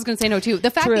 everyone else is going to say no too. The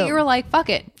fact that you were like, fuck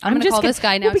it, I'm going to call this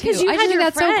guy now because too. You I had just think your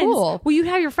that's so cool. Well, you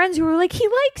have your friends who were like, he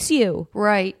likes you.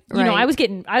 Right. You know, I was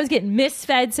getting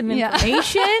misfed some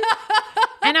information.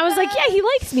 And I was like, yeah, he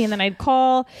likes me. And then I'd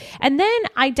call. And then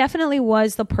I definitely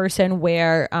was the person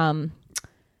where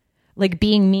like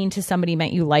being mean to somebody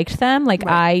meant you liked them. Like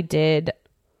I did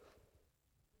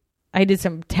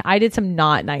some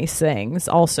not nice things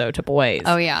also to boys.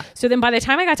 Oh yeah. So then by the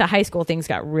time I got to high school, things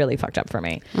got really fucked up for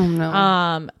me. Oh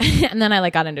no. And then I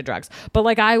like got into drugs. But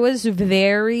like I was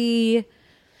very,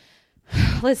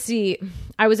 let's see,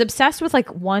 I was obsessed with like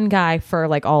one guy for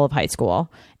like all of high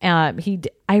school. I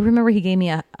remember he gave me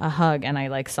a hug and I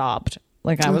like sobbed.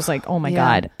 Like I was like, oh my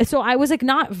God. So I was like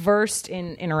not versed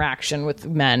in interaction with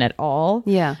men at all.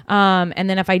 Yeah. And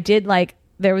then if I did like,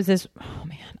 there was this, oh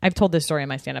man, I've told this story in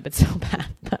my stand-up. It's so bad.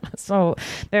 So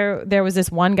there was this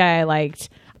one guy I liked.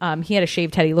 He had a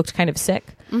shaved head. He looked kind of sick.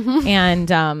 Mm-hmm.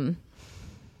 And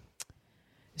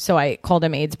so I called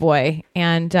him AIDS Boy.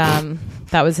 And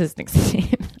that was his nickname.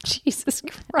 Jesus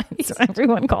Christ. So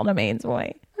everyone called him AIDS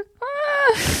Boy.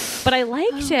 But I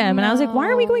liked him. And I was like, why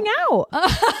are we going out?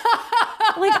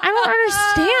 Like, I don't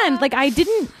understand. Like, I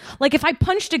didn't, like, if I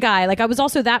punched a guy, like, I was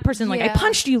also that person. Like, I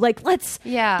punched you. Like, let's,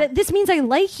 this means I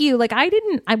like you. Like, I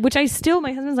didn't, which I still,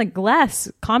 my husband's like,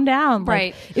 Les, calm down. Like,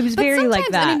 right. It was very like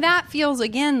that. I mean, that feels,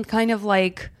 again, kind of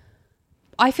like,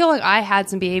 I feel like I had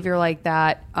some behavior like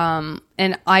that.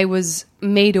 And I was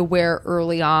made aware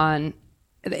early on,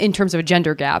 in terms of a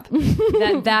gender gap,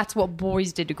 that's what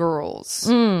boys did to girls,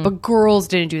 but girls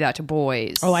didn't do that to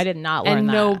boys. Oh, I did not learn and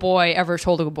that. No boy ever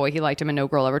told a boy he liked him, and no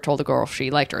girl ever told a girl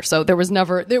she liked her. So there was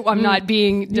never. I'm not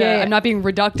being. I'm not being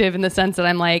reductive in the sense that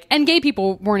I'm like. And gay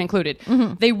people weren't included.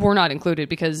 Mm-hmm. They were not included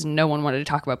because no one wanted to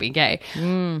talk about being gay.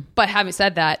 But having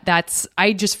said that,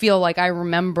 I just feel like I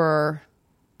remember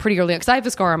pretty early, because I have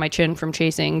a scar on my chin from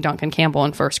chasing Duncan Campbell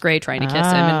in first grade, trying to kiss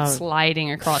him and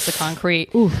sliding across the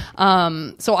concrete.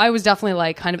 So I was definitely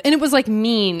like kind of, and it was like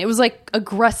mean. It was like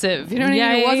aggressive. You know what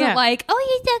I mean? It wasn't like, oh,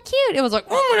 he's so cute. It was like,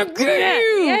 oh, I'm gonna get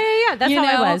you. Yeah. That's how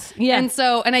I was. Yeah.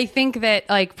 And I think that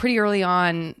like pretty early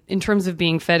on, in terms of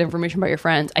being fed information by your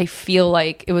friends, I feel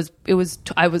like it was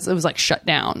like shut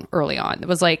down early on. It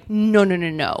was like, no.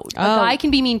 A guy can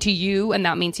be mean to you, and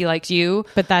that means he likes you,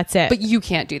 but that's it. But you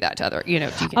can't do that to other.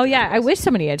 Oh yeah, I wish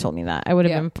somebody had told me that. I would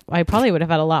have been. I probably would have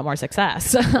had a lot more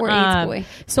success. Or AIDS Boy.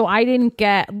 So I didn't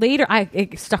get later.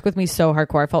 It stuck with me so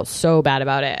hardcore. I felt so bad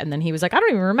about it. And then he was like, "I don't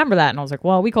even remember that." And I was like,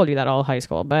 "Well, we called you that all high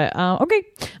school, but okay."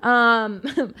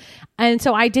 And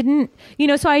so I didn't.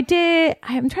 So I did.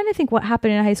 I'm trying to think what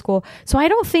happened in high school. So I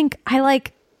don't think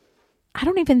I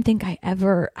don't even think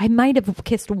I might have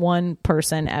kissed one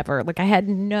person ever. Like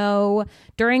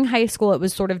during high school, it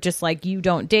was sort of just like, you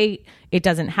don't date. It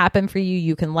doesn't happen for you.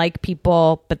 You can like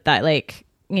people, but that like,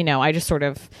 I just sort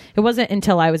of, it wasn't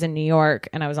until I was in New York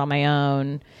and I was on my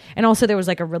own. And also there was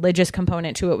like a religious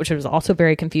component to it, which was also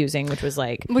very confusing, which was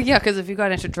like, well, yeah, because if you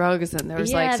got into drugs, then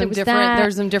there's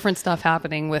there's some different stuff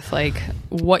happening with like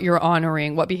what you're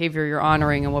honoring, what behavior you're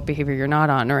honoring, and what behavior you're not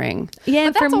honoring. Yeah,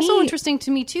 but that's also interesting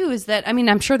to me too. Is that, I mean,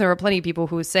 I'm sure there are plenty of people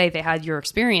who say they had your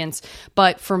experience,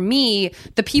 but for me,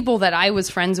 the people that I was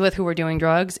friends with who were doing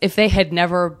drugs, if they had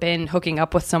never been hooking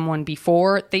up with someone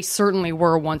before, they certainly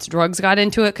were once drugs got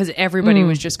into it, because everybody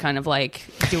was just kind of like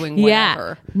doing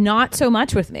whatever. Yeah, not so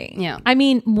much with me. Yeah. I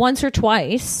mean, once or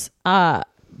twice, but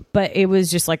it was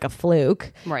just like a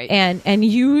fluke. Right. And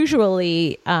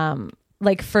usually,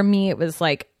 like for me, it was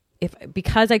like,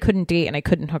 because I couldn't date and I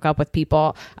couldn't hook up with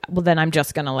people, well, then I'm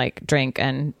just going to like drink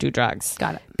and do drugs.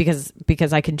 Got it.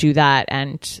 Because I can do that,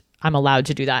 and I'm allowed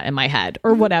to do that in my head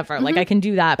or whatever. Like I can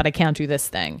do that, but I can't do this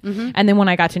thing. And then when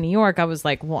I got to New York, I was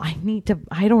like, well,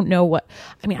 I don't know what,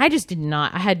 I mean,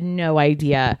 I had no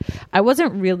idea. I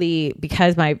wasn't really,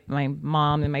 because my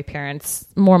mom and my parents,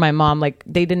 more my mom, like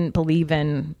they didn't believe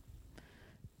in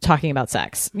talking about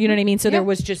sex. You know what I mean? So there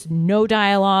was just no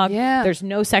dialogue. Yeah. There's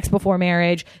no sex before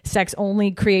marriage. Sex only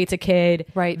creates a kid.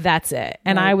 Right. That's it.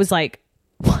 And I was like,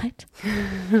 what?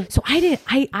 So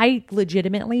I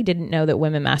legitimately didn't know that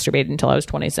women masturbated until I was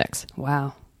 26.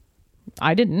 Wow.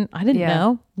 I didn't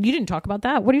know. You didn't talk about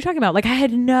that. What are you talking about? Like I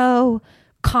had no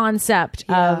concept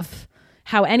of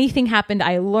how anything happened.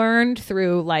 I learned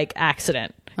through like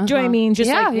accident. Do you know what I mean? Just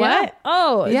like, what?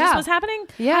 Oh, is this what's happening?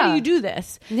 Yeah. How do you do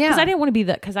this? Yeah. Because I didn't want to be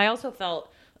because I also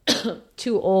felt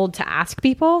too old to ask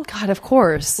people. God, of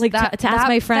course. Like to ask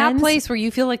my friends. That place where you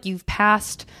feel like you've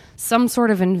passed some sort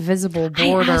of invisible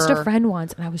border. I asked a friend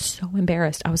once and I was so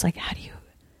embarrassed. I was like, how do you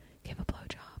give a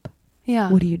blowjob? Yeah.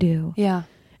 What do you do? Yeah.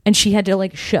 And she had to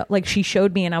she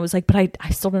showed me and I was like, but I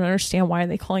still don't understand, why are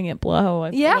they calling it blow?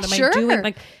 What am I doing?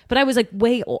 Like, but I was like,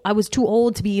 I was too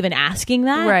old to be even asking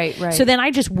that. Right. So then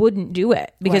I just wouldn't do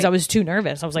it because I was too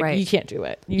nervous. I was like, you can't do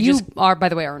it. You are, by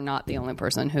the way, are not the only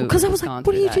person who, because I was like,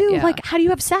 what do you do? Yeah. Like, how do you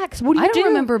have sex? What do you do? I don't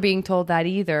remember being told that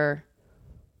either.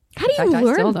 How do you learn?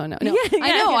 I still don't know. No.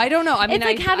 I don't know. I mean,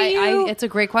 it's like, it's a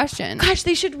great question. Gosh,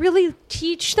 they should really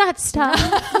teach that stuff.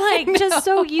 Like, just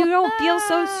so you don't feel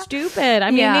so stupid.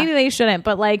 I mean, maybe they shouldn't,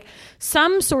 but like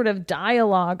some sort of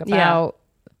dialogue about,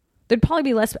 there'd probably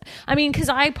be less. I mean, because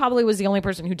I probably was the only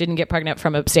person who didn't get pregnant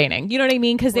from abstaining. You know what I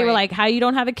mean? Because they were like, how you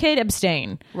don't have a kid?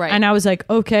 Abstain. Right. And I was like,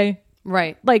 okay.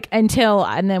 Right. Like and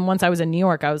then once I was in New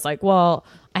York, I was like, well,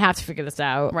 I have to figure this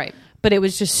out. Right. But it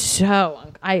was just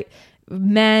so,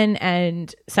 men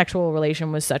and sexual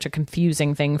relation was such a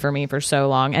confusing thing for me for so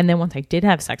long. And then once I did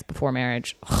have sex before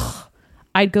marriage,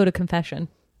 I'd go to confession.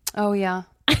 Oh yeah.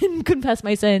 And confess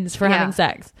my sins for having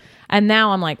sex. And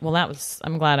now I'm like, well,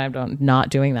 I'm glad I'm not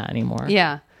doing that anymore.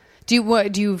 Yeah.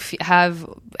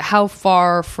 How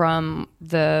far from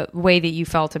the way that you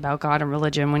felt about God and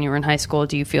religion when you were in high school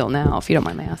do you feel now, if you don't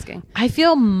mind my asking? I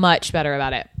feel much better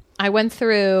about it. I went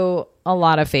through a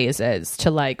lot of phases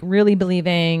to like really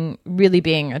believing, really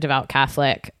being a devout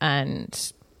Catholic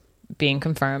and being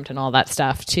confirmed and all that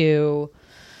stuff, to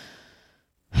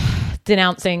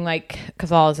denouncing like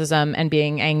Catholicism and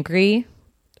being angry,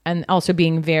 and also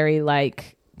being very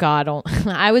like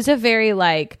I was a very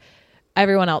like,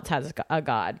 everyone else has a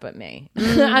God but me.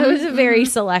 I was very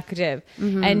selective.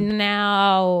 And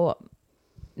now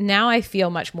I feel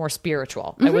much more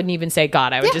spiritual. I wouldn't even say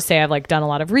God. I would just say I've like done a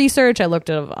lot of research. I looked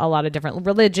at a lot of different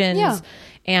religions,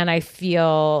 and I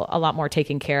feel a lot more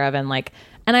taken care of, and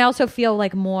I also feel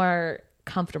like more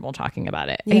comfortable talking about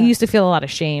it. I used to feel a lot of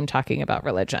shame talking about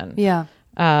religion. Yeah.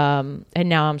 And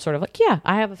now I'm sort of like,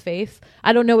 I have a faith.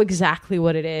 I don't know exactly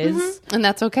what it is. And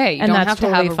that's okay. You don't have to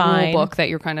have a rule book that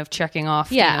you're kind of checking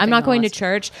off. Yeah, I'm not going to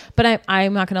church, but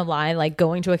I'm not going to lie. Like,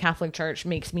 going to a Catholic church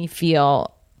makes me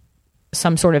feel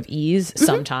some sort of ease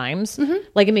sometimes.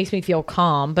 Like, it makes me feel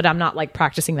calm, but I'm not like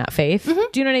practicing that faith.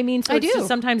 Do you know what I mean? So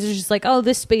sometimes it's just like, oh,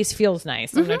 this space feels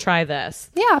nice. I'm going to try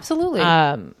this. Yeah, absolutely.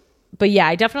 But yeah,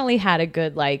 I definitely had a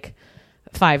good like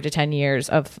 5 to 10 years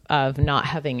of not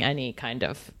having any kind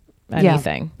of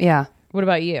anything. Yeah. What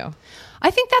about you?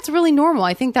 I think that's really normal.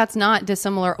 I think that's not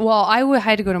dissimilar. Well, I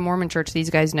had to go to Mormon church, these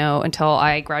guys know, until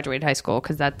I graduated high school,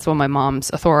 because that's when my mom's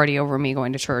authority over me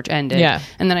going to church ended. Yeah.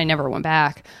 And then I never went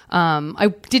back.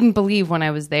 I didn't believe when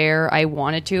I was there. I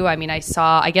wanted to. I mean, I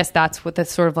guess that's what the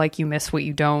sort of like, you miss what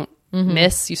you don't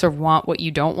miss. You sort of want what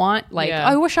you don't want. Like,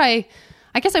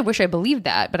 I guess I wish I believed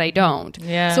that, but I don't.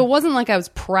 Yeah. So it wasn't like I was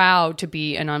proud to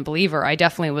be an unbeliever. I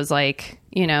definitely was like,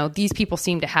 these people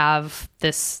seem to have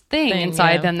this thing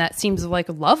inside them that seems like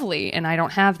lovely, and I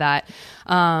don't have that.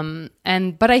 I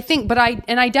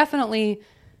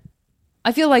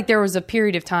feel like there was a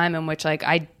period of time in which like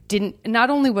I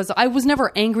was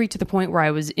never angry to the point where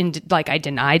I was I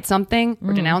denied something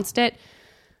or denounced it.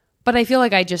 But I feel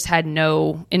like I just had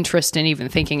no interest in even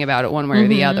thinking about it one way or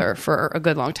the other for a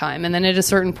good long time. And then at a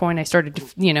certain point, I started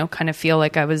to, kind of feel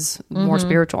like I was more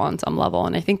spiritual on some level.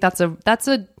 And I think that's a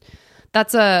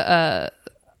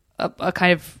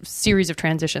kind of series of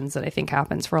transitions that I think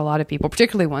happens for a lot of people,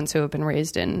 particularly ones who have been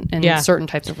raised in certain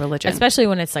types of religion. Especially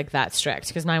when it's like that strict,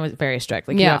 because mine was very strict.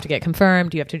 Like, you have to get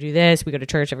confirmed, you have to do this. We go to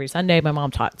church every Sunday. My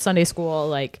mom taught Sunday school.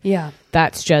 Like,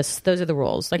 that's just, those are the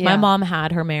rules. Like, my mom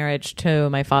had her marriage to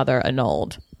my father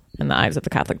annulled in the eyes of the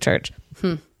Catholic Church.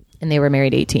 And they were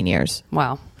married 18 years.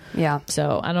 Wow. Yeah.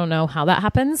 So I don't know how that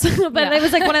happens, but it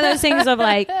was like one of those things of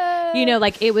like,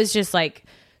 like it was just like,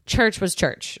 church was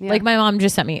church. Like, my mom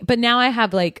just sent me, but now I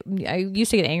have like, I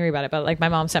used to get angry about it, but like my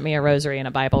mom sent me a rosary and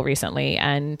a Bible recently,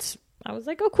 and I was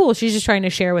like, oh cool, she's just trying to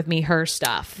share with me her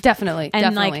stuff. Definitely.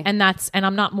 Like, and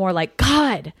I'm not more like,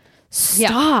 God,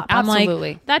 stop. I'm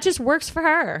absolutely. Like, that just works for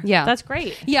her. Yeah. That's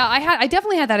great. Yeah. I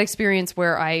definitely had that experience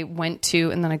where I went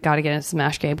to, and then I got to get into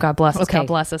Smash Game. God bless us. Okay. God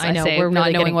bless us. I know, say, we're not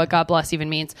really knowing what God bless even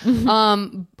means.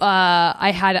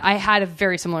 I had a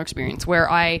very similar experience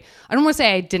where I don't want to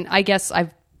say I didn't, I guess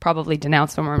I've probably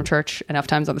denounced the Mormon church enough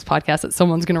times on this podcast that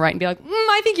someone's going to write and be like,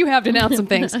 I think you have denounced some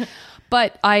things.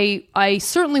 But I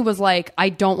certainly was like, I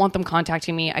don't want them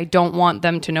contacting me. I don't want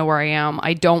them to know where I am.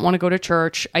 I don't want to go to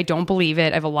church. I don't believe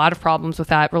it. I have a lot of problems with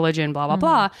that religion, blah, blah,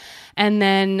 blah. And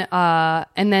then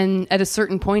at a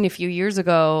certain point a few years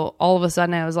ago, all of a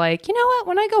sudden I was like, you know what?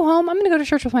 When I go home, I'm going to go to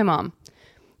church with my mom.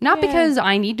 Not because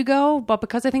I need to go, but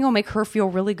because I think it'll make her feel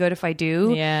really good if I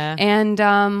do. Yeah. And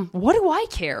what do I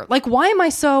care? Like, why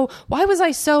was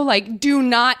I so like, do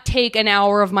not take an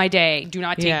hour of my day. Do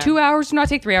not take 2 hours. Do not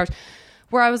take 3 hours.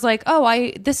 Where I was like,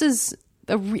 this is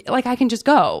like, I can just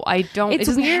go. It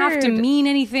doesn't have to mean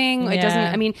anything. Yeah. It doesn't,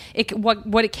 I mean,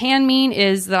 what it can mean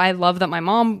is that I love that my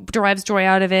mom derives joy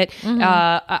out of it.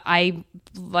 I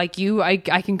like you, I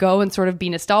can go and sort of be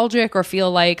nostalgic or feel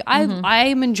like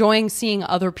I'm enjoying seeing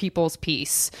other people's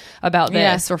peace about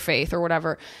this or faith or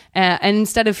whatever. And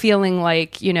instead of feeling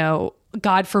like,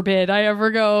 God forbid I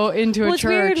ever go into a It's church.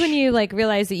 weird when you like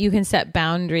realize that you can set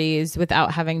boundaries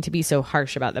without having to be so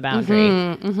harsh about the boundary.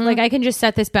 Like I can just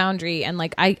set this boundary and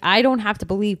like I don't have to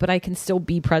believe, but I can still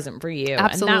be present for you.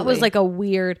 Absolutely. And that was like a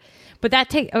weird, but that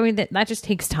just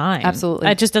takes time. Absolutely.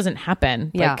 That just doesn't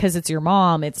happen. Yeah. Because it's your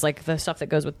mom. It's like the stuff that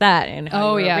goes with that and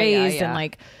how you were raised and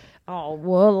like,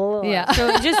 Yeah. So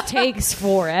it just takes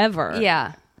forever.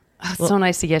 Yeah. Oh, it's so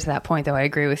nice to get to that point, though. I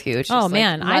agree with you. It's just, Oh like,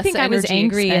 man, I less think I was energy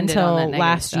angry expended on that until negative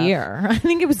last stuff. year. I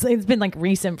think it's been like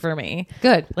recent for me.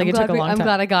 Good. Like I'm it took glad a long time. I'm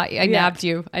glad I got you. I nabbed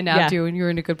you. And you're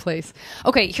in a good place.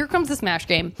 Okay, here comes the Smash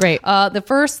game. Great. The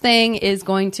first thing is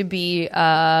going to be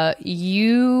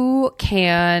you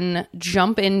can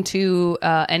jump into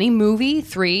any movie.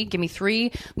 Give me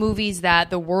 3 movies that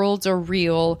the worlds are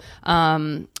real.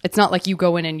 It's not like you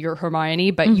go in and you're Hermione,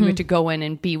 but you get to go in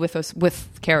and be with us with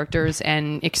characters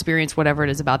and experience whatever it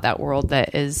is about that world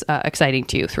that is exciting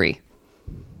to you. 3.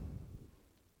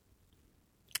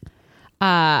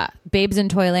 Babes in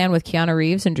Toyland with Keanu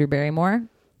Reeves and Drew Barrymore.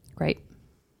 Great.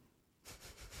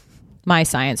 My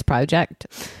Science Project.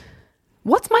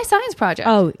 What's My Science Project?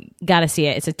 Oh, gotta see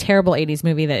it. It's a terrible 80s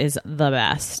movie that is the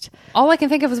best. All I can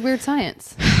think of is Weird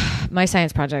Science. My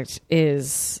Science Project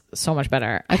is so much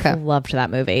better. Okay. I loved that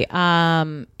movie.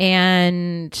 And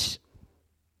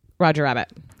Roger Rabbit.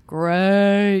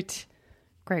 Great.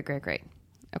 Okay.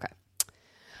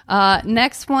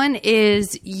 Next one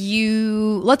is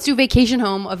let's do vacation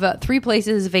home of 3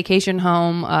 places, vacation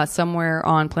home somewhere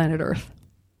on planet Earth.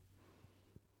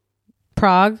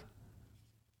 Prague.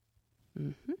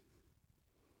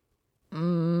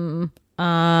 New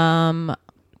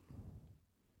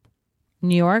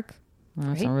York. Well,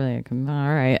 that's not really all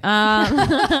right.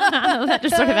 That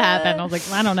just sort of happened. I was like,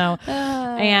 I don't know.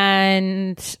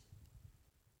 And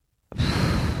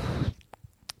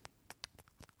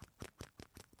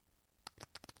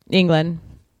England.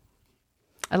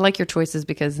 I like your choices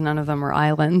because none of them are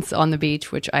islands on the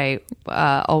beach, which I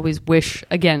always wish.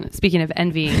 Again, speaking of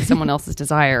envying someone else's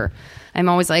desire, I'm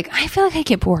always like, I feel like I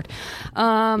get bored. Okay.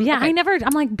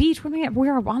 I'm like, beach.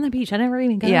 We're on the beach. I never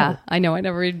even go. Yeah, I know. I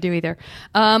never even do either.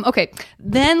 Okay,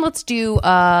 then let's do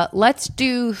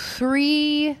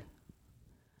 3.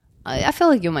 I feel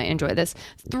like you might enjoy this.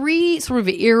 3 sort of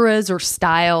eras or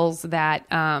styles that,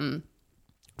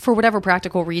 for whatever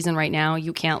practical reason, right now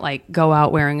you can't like go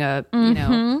out wearing a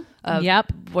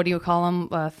what do you call them?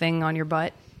 A thing on your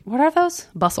butt. What are those?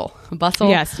 Bustle.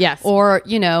 Yes. Or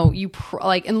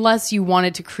unless you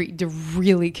wanted to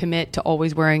really commit to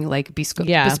always wearing like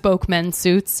bespoke men's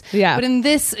suits. Yeah. But in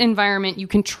this environment, you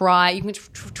can try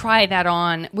that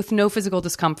on with no physical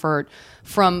discomfort.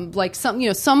 From like some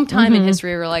time in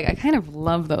history, where like I kind of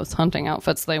love those hunting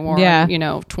outfits they wore. Yeah. The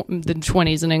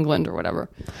 20s in England or whatever.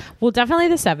 Well, definitely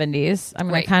the 70s. I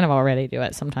mean, Right. I kind of already do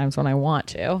it sometimes when I want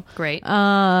to. Great.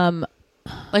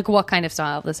 Like what kind of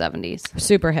style of the 70s?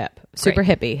 Super hip, super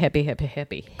Great. hippie.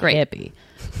 Great. Hippie.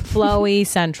 Flowy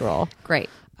central. Great.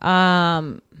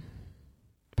 Probably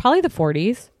the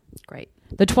 40s. Great.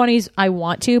 The 20s I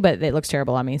want to, but it looks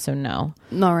terrible on me, so no.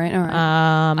 All right.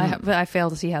 I fail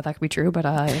to see how that could be true, but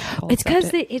It's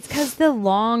because the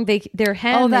long their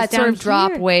hem. Oh, that is sort down of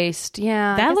drop here. waist.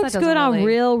 Yeah, I That guess looks doesn't good on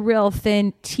really- real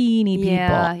thin, teeny people.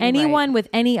 Yeah, you're Anyone with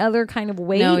any other kind of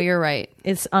weight. No, you're right.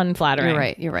 It's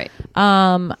unflattering. You're right.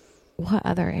 What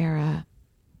other era?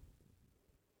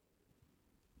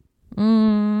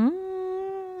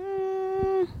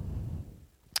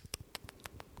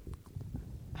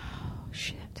 Oh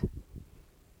shit.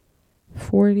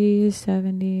 40s,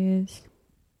 70s.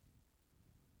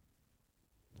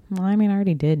 Well, I mean, I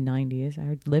already did 90s. I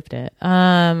already lived it.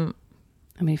 I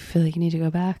feel like you need to go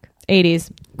back.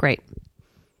 80s. Great.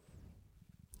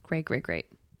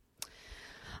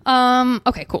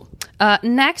 Okay, cool.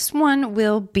 Next one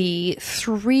will be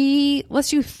 3. Let's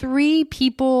do 3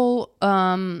 people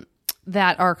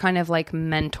that are kind of like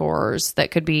mentors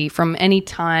that could be from any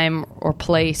time or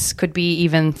place, could be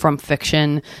even from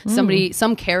fiction.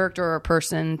 Some character or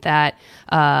person that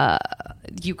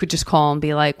you could just call and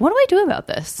be like, what do I do about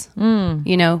this?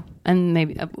 And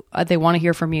maybe they want to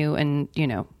hear from you, and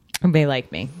They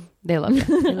like me. they love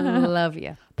you. They love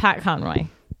you. Pat Conroy.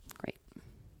 Great.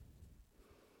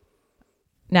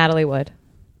 Natalie Wood.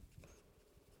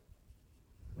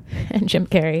 And Jim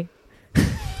Carrey.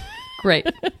 Great.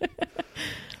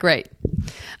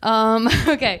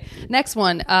 Okay, next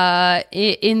one.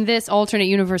 In this alternate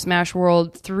universe MASH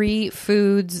world, 3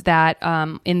 foods that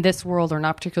in this world are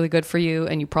not particularly good for you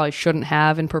and you probably shouldn't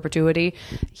have in perpetuity.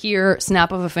 Here,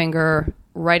 snap of a finger,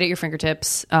 right at your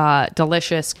fingertips,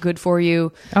 delicious, good for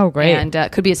you. Oh, great. And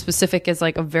could be as specific as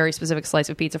like a very specific slice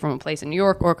of pizza from a place in New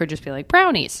York, or it could just be like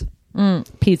brownies.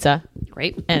 Pizza.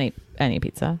 Great. Any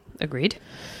pizza. Agreed.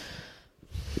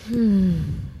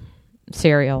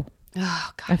 Cereal.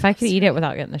 Oh, God. If I could eat it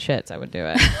without getting the shits, I would do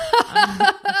it.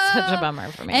 It's such a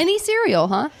bummer for me. Any cereal,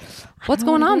 huh? What's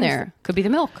going on there? Could be the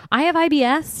milk. I have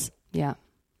IBS. Yeah.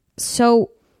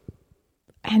 So,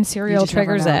 and cereal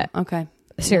triggers it. Okay.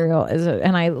 Cereal is,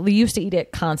 and I used to eat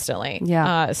it constantly.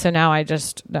 Yeah. So now I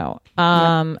just don't.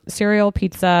 Cereal,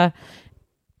 pizza,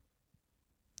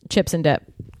 chips and dip.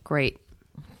 Great.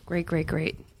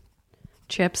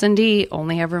 Chips and D.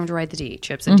 Only have room to write the D.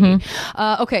 Chips and D.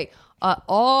 Okay.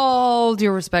 All due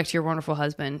respect to your wonderful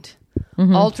husband.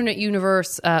 Alternate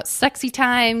universe, sexy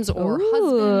times, or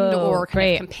husband, or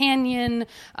kind of companion.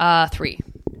 3.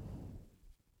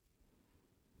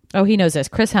 Oh, he knows this.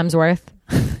 Chris Hemsworth.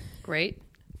 Great.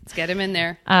 Let's get him in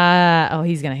there.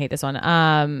 He's gonna hate this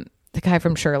one. The guy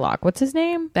from Sherlock. What's his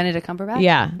name? Benedict Cumberbatch?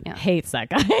 Yeah. Hates that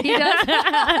guy. He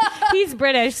does? He's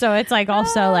British, so it's like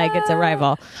also like it's a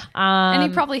rival. And he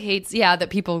probably hates, that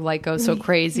people like go so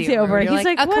crazy over it. He's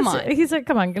like, oh, come on. He's like,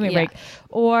 come on, give me a break.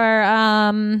 Or,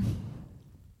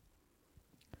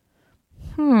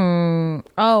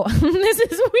 oh, this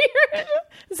is weird.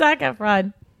 Zac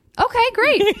Efron. Okay,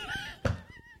 great.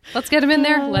 Let's get him in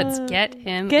there. Let's get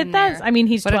him in there. I mean,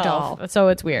 he's What a 12, doll. so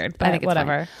it's weird, but I think it's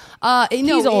whatever. No,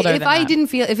 He's older if than I that.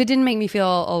 if it didn't make me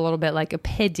feel a little bit like a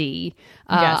pity,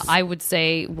 Yes. I would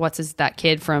say, that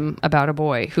kid from About a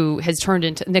Boy who has turned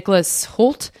into Nicholas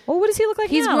Hoult? Well, what does he look like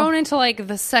He's now? grown into like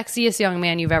the sexiest young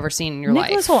man you've ever seen in your life.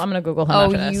 Nicholas Hoult. I'm going to Google him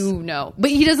after this. You know.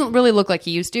 But he doesn't really look like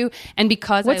he used to. And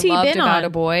because What's I he loved been About on? a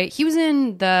Boy, he was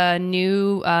in the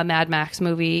new Mad Max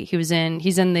movie. He's in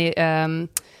the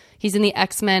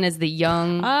X-Men as the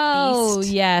young Oh,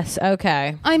 Beast. yes.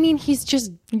 Okay. I mean, he's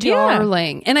just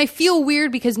darling. And I feel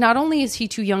weird because not only is he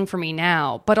too young for me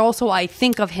now, but also I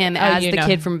think of him as the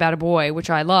kid from About a Boy,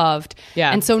 which I loved.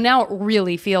 Yeah. And so now it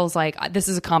really feels like this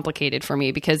is complicated for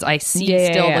me because I see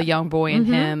the young boy in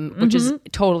him, which is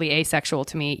totally asexual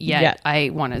to me, yet I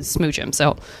want to smooch him.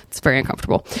 So it's very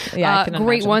uncomfortable. Yeah, I can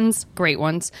great imagine. Great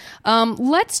ones.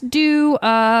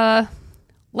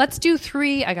 Let's do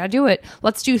 3. I gotta do it.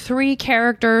 Let's do 3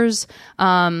 characters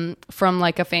from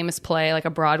like a famous play, like a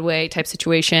Broadway type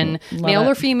situation, male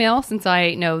or female. Since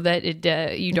I know that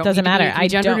you don't doesn't need to matter. be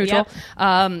gender don't, neutral.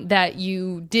 That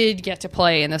you did get to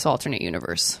play in this alternate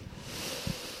universe.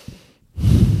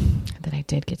 That I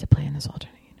did get to play in this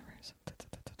alternate universe.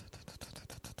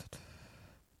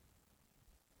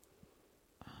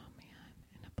 Oh man,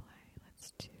 in a play.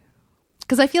 Let's do.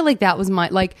 Because I feel like that was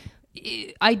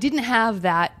I didn't have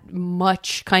that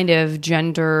much kind of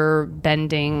gender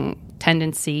bending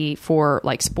tendency for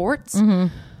like sports.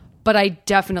 But I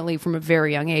definitely, from a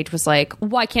very young age, was like,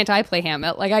 why can't I play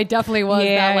Hamlet? Like, I definitely was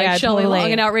Shelley totally.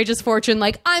 Long and Outrageous Fortune.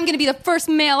 Like, I'm going to be the first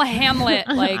male Hamlet.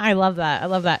 Like, I love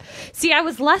that. See, I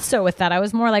was less so with that. I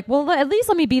was more like, well, at least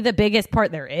let me be the biggest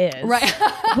part there is. Right.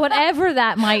 Whatever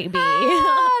that might be.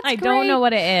 I don't know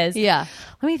what it is. Yeah.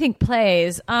 Let me think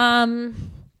plays.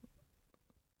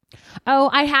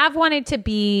 Oh, I have wanted to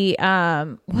be,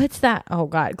 what's that? Oh,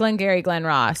 God. Glengarry Glen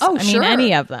Ross. Oh, I mean,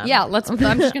 any of them. Yeah, I'm just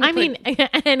going to I mean,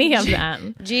 any of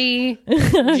them.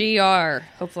 GR.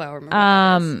 Hopefully I'll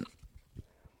remember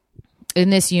In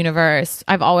this universe,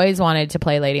 I've always wanted to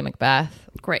play Lady Macbeth.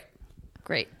 Great.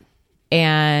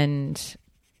 And,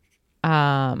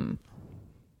 I'm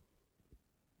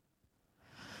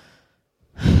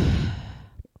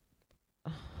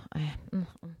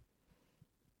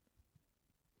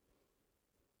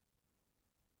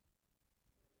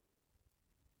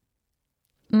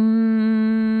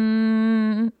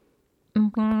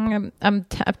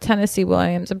Tennessee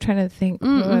Williams. I'm trying to think.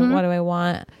 What do I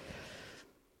want?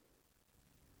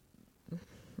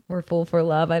 We're Fool for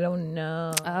Love. I don't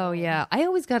know. Oh, yeah. I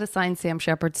always got assigned Sam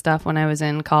Shepard stuff when I was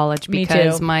in college Me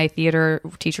because too. my theater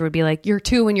teacher would be like, you're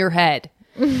 2 in your head.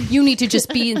 You need to just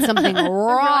be in something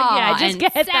raw Yeah, just and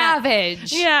get that.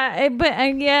 savage. Yeah, but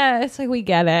yeah, it's like we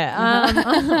get it.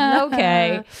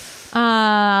 Okay.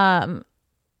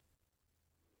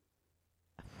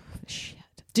 Shit.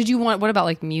 Did you want, what about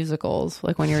like musicals?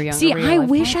 Like when you're younger? See, where you're I like,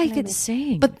 wish "Oh, I could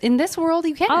sing. But in this world,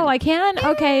 you can. oh, I can?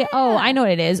 Okay. Oh, I know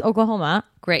what it is. Oklahoma.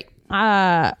 Great.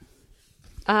 I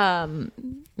mean,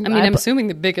 I'm assuming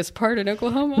the biggest part in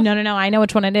Oklahoma. No. I know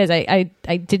which one it is. I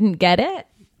didn't get it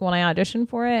when I auditioned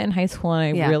for it in high school,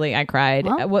 and I cried.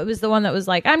 Well. What was the one that was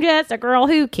like, I'm just a girl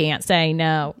who can't say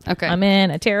no. Okay. I'm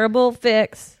in a terrible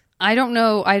fix. I don't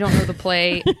know the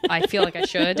play. I feel like I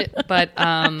should, but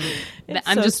I'm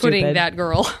so just putting stupid. that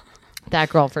girl. That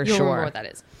girl for You'll sure. remember what that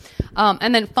is.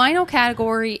 And then final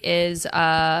category is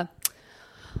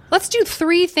Let's do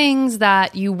 3 things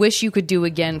that you wish you could do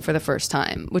again for the first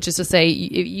time, which is to say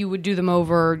you would do them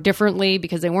over differently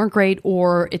because they weren't great,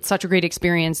 or it's such a great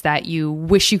experience that you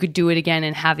wish you could do it again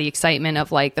and have the excitement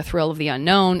of like the thrill of the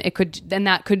unknown.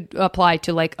 That could apply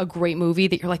to like a great movie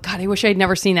that you're like, God, I wish I'd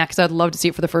never seen that because I'd love to see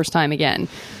it for the first time again.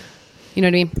 You know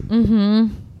what I mean?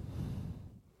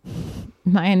 Mm-hmm.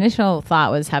 My initial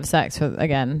thought was have sex for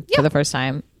the first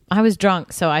time. I was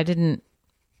drunk, so I didn't.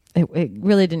 It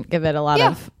really didn't give it a lot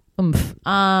of oomph.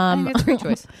 I think it's a great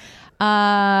choice.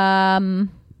 No,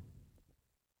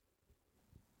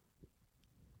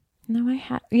 I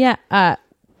had. Yeah.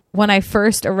 When I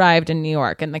first arrived in New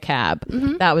York in the cab,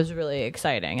 that was really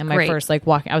exciting. And my first like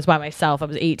walking, I was by myself. I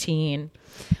was 18.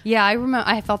 Yeah, I remember.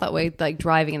 I felt that way, like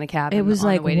driving in the cab. It was on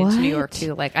like the way what? to New York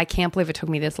too. Like, I can't believe it took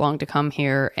me this long to come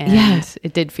here, and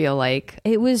it did feel like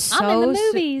it was so. I'm in the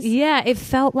movies. Yeah, it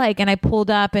felt like, and I pulled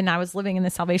up, and I was living in the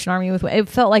Salvation Army with. It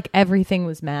felt like everything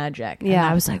was magic. Yeah,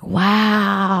 and I was like,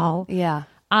 wow. Yeah.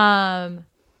 And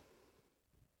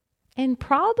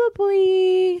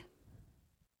probably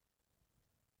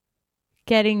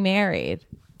getting married.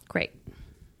 Great.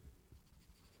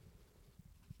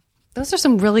 Those are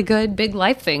some really good big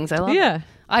life things. I love it.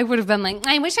 I would have been like,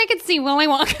 I wish I could see Willy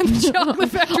Wonka and the Chocolate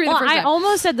Factory the first time. I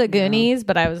almost said The Goonies,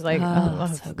 but I was like,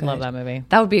 so good. Love that movie.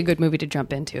 That would be a good movie to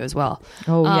jump into as well.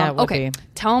 Oh, yeah, it would okay. be.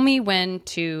 Tell me when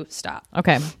to stop.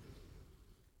 Okay.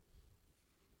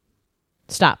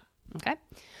 Stop. Okay.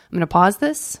 I'm going to pause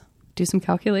this, do some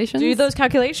calculations. Do those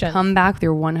calculations. Come back with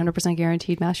your 100%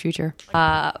 guaranteed Smash future.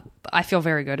 I feel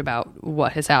very good about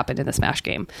what has happened in the Smash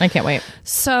game. I can't wait.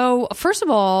 So, first of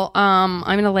all, I'm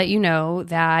going to let you know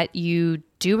that you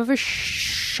do have a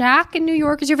shack in New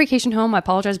York as your vacation home. I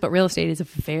apologize, but real estate is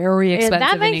very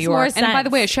expensive in New York. And by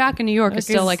the way, a shack in New York is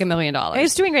still like $1 million.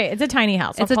 It's doing great. It's a tiny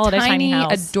house. It's a tiny,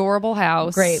 house. Adorable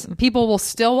house. Great. People will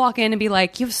still walk in and be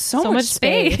like, you have so much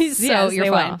space. So yes, you're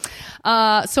fine.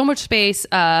 So much space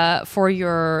for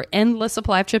your endless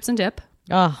supply of chips and dip.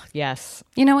 Oh, yes.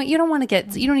 You know what? You don't need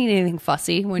anything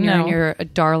fussy when you're in your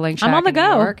darling shack I'm on the in go.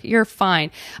 New York. You're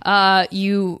fine. By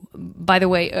the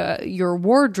way, your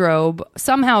wardrobe,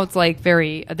 somehow it's like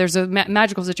there's a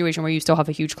magical situation where you still have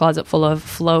a huge closet full of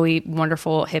flowy,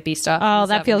 wonderful hippie stuff. Oh,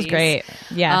 that feels great.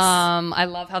 Yes. I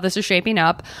love how this is shaping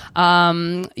up.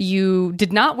 You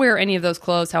did not wear any of those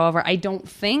clothes, however, I don't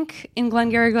think in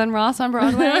Glengarry Glen Ross on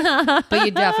Broadway, but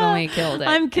you definitely killed it.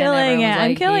 I'm killing it.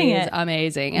 I'm killing it.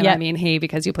 Amazing. And I mean,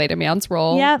 because you played a man's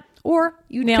role. Yep. Or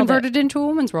you converted into a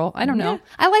woman's role. I don't know.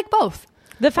 I like both.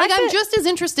 The fact I'm just as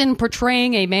interested in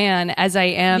portraying a man as I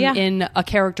am in a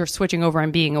character switching over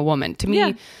and being a woman. To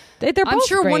me, they're both I'm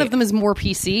sure great. one of them is more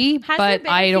PC, but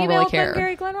I don't really care.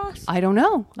 Gary Glenn Ross? I don't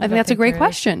know. I think that's a great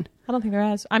question. I don't think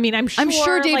there is. I mean, I'm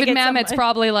sure David Mamet's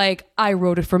probably like, I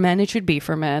wrote it for men. It should be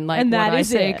for men. Like, and what I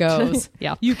say goes.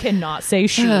 Yeah. You cannot say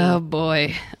she. Oh,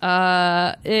 boy.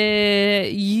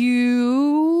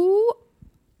 You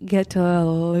get to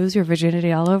lose your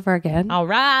virginity all over again. All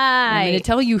right. I'm going to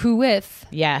tell you who with.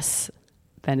 Yes.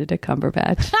 Benedict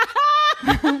Cumberbatch.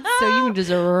 So you can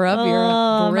just rub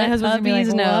your Brett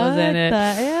Hubby's nose in it.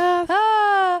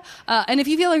 And if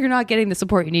you feel like you're not getting the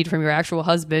support you need from your actual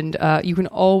husband, you can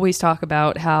always talk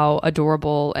about how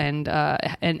adorable and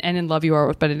in love you are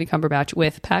with Benedict Cumberbatch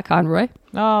with Pat Conroy.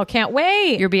 Oh, can't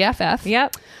wait. Your BFF.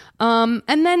 Yep.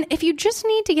 And then if you just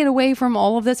need to get away from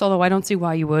all of this, although I don't see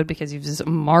why you would because you have this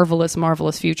marvelous,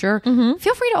 marvelous future, feel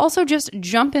free to also just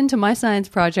jump into my science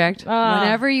project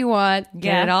whenever you want.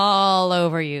 Get it all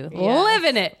over you. Live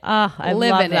in it. I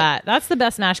love that. That's the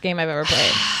best MASH game I've ever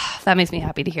played. That makes me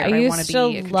happy to hear. I want to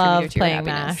love be a contributor to playing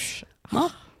your happiness. MASH.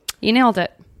 Well, you nailed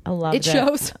it. I loved it. It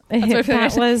shows. That's what I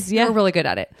feel like. You're really good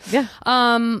at it. Yeah.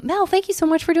 Mel, thank you so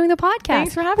much for doing the podcast.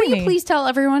 Thanks for having me. Will you please tell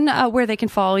everyone where they can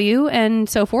follow you and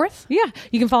so forth? Yeah.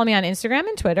 You can follow me on Instagram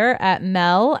and Twitter at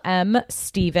Mel M.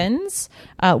 Stevens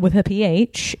with a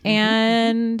PH.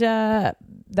 And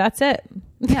that's it.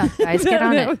 Yeah, guys, get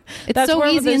on it. It's so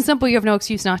easy and simple. You have no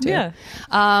excuse not to. Yeah.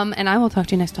 And I will talk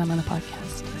to you next time on the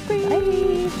podcast. Bye.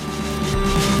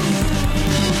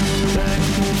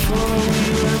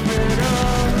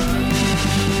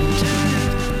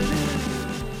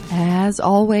 As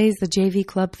always, the JV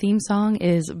Club theme song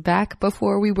is Back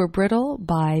Before We Were Brittle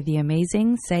by the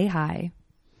amazing Say Hi.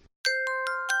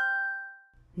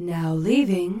 Now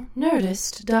leaving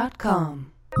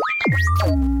Nerdist.com.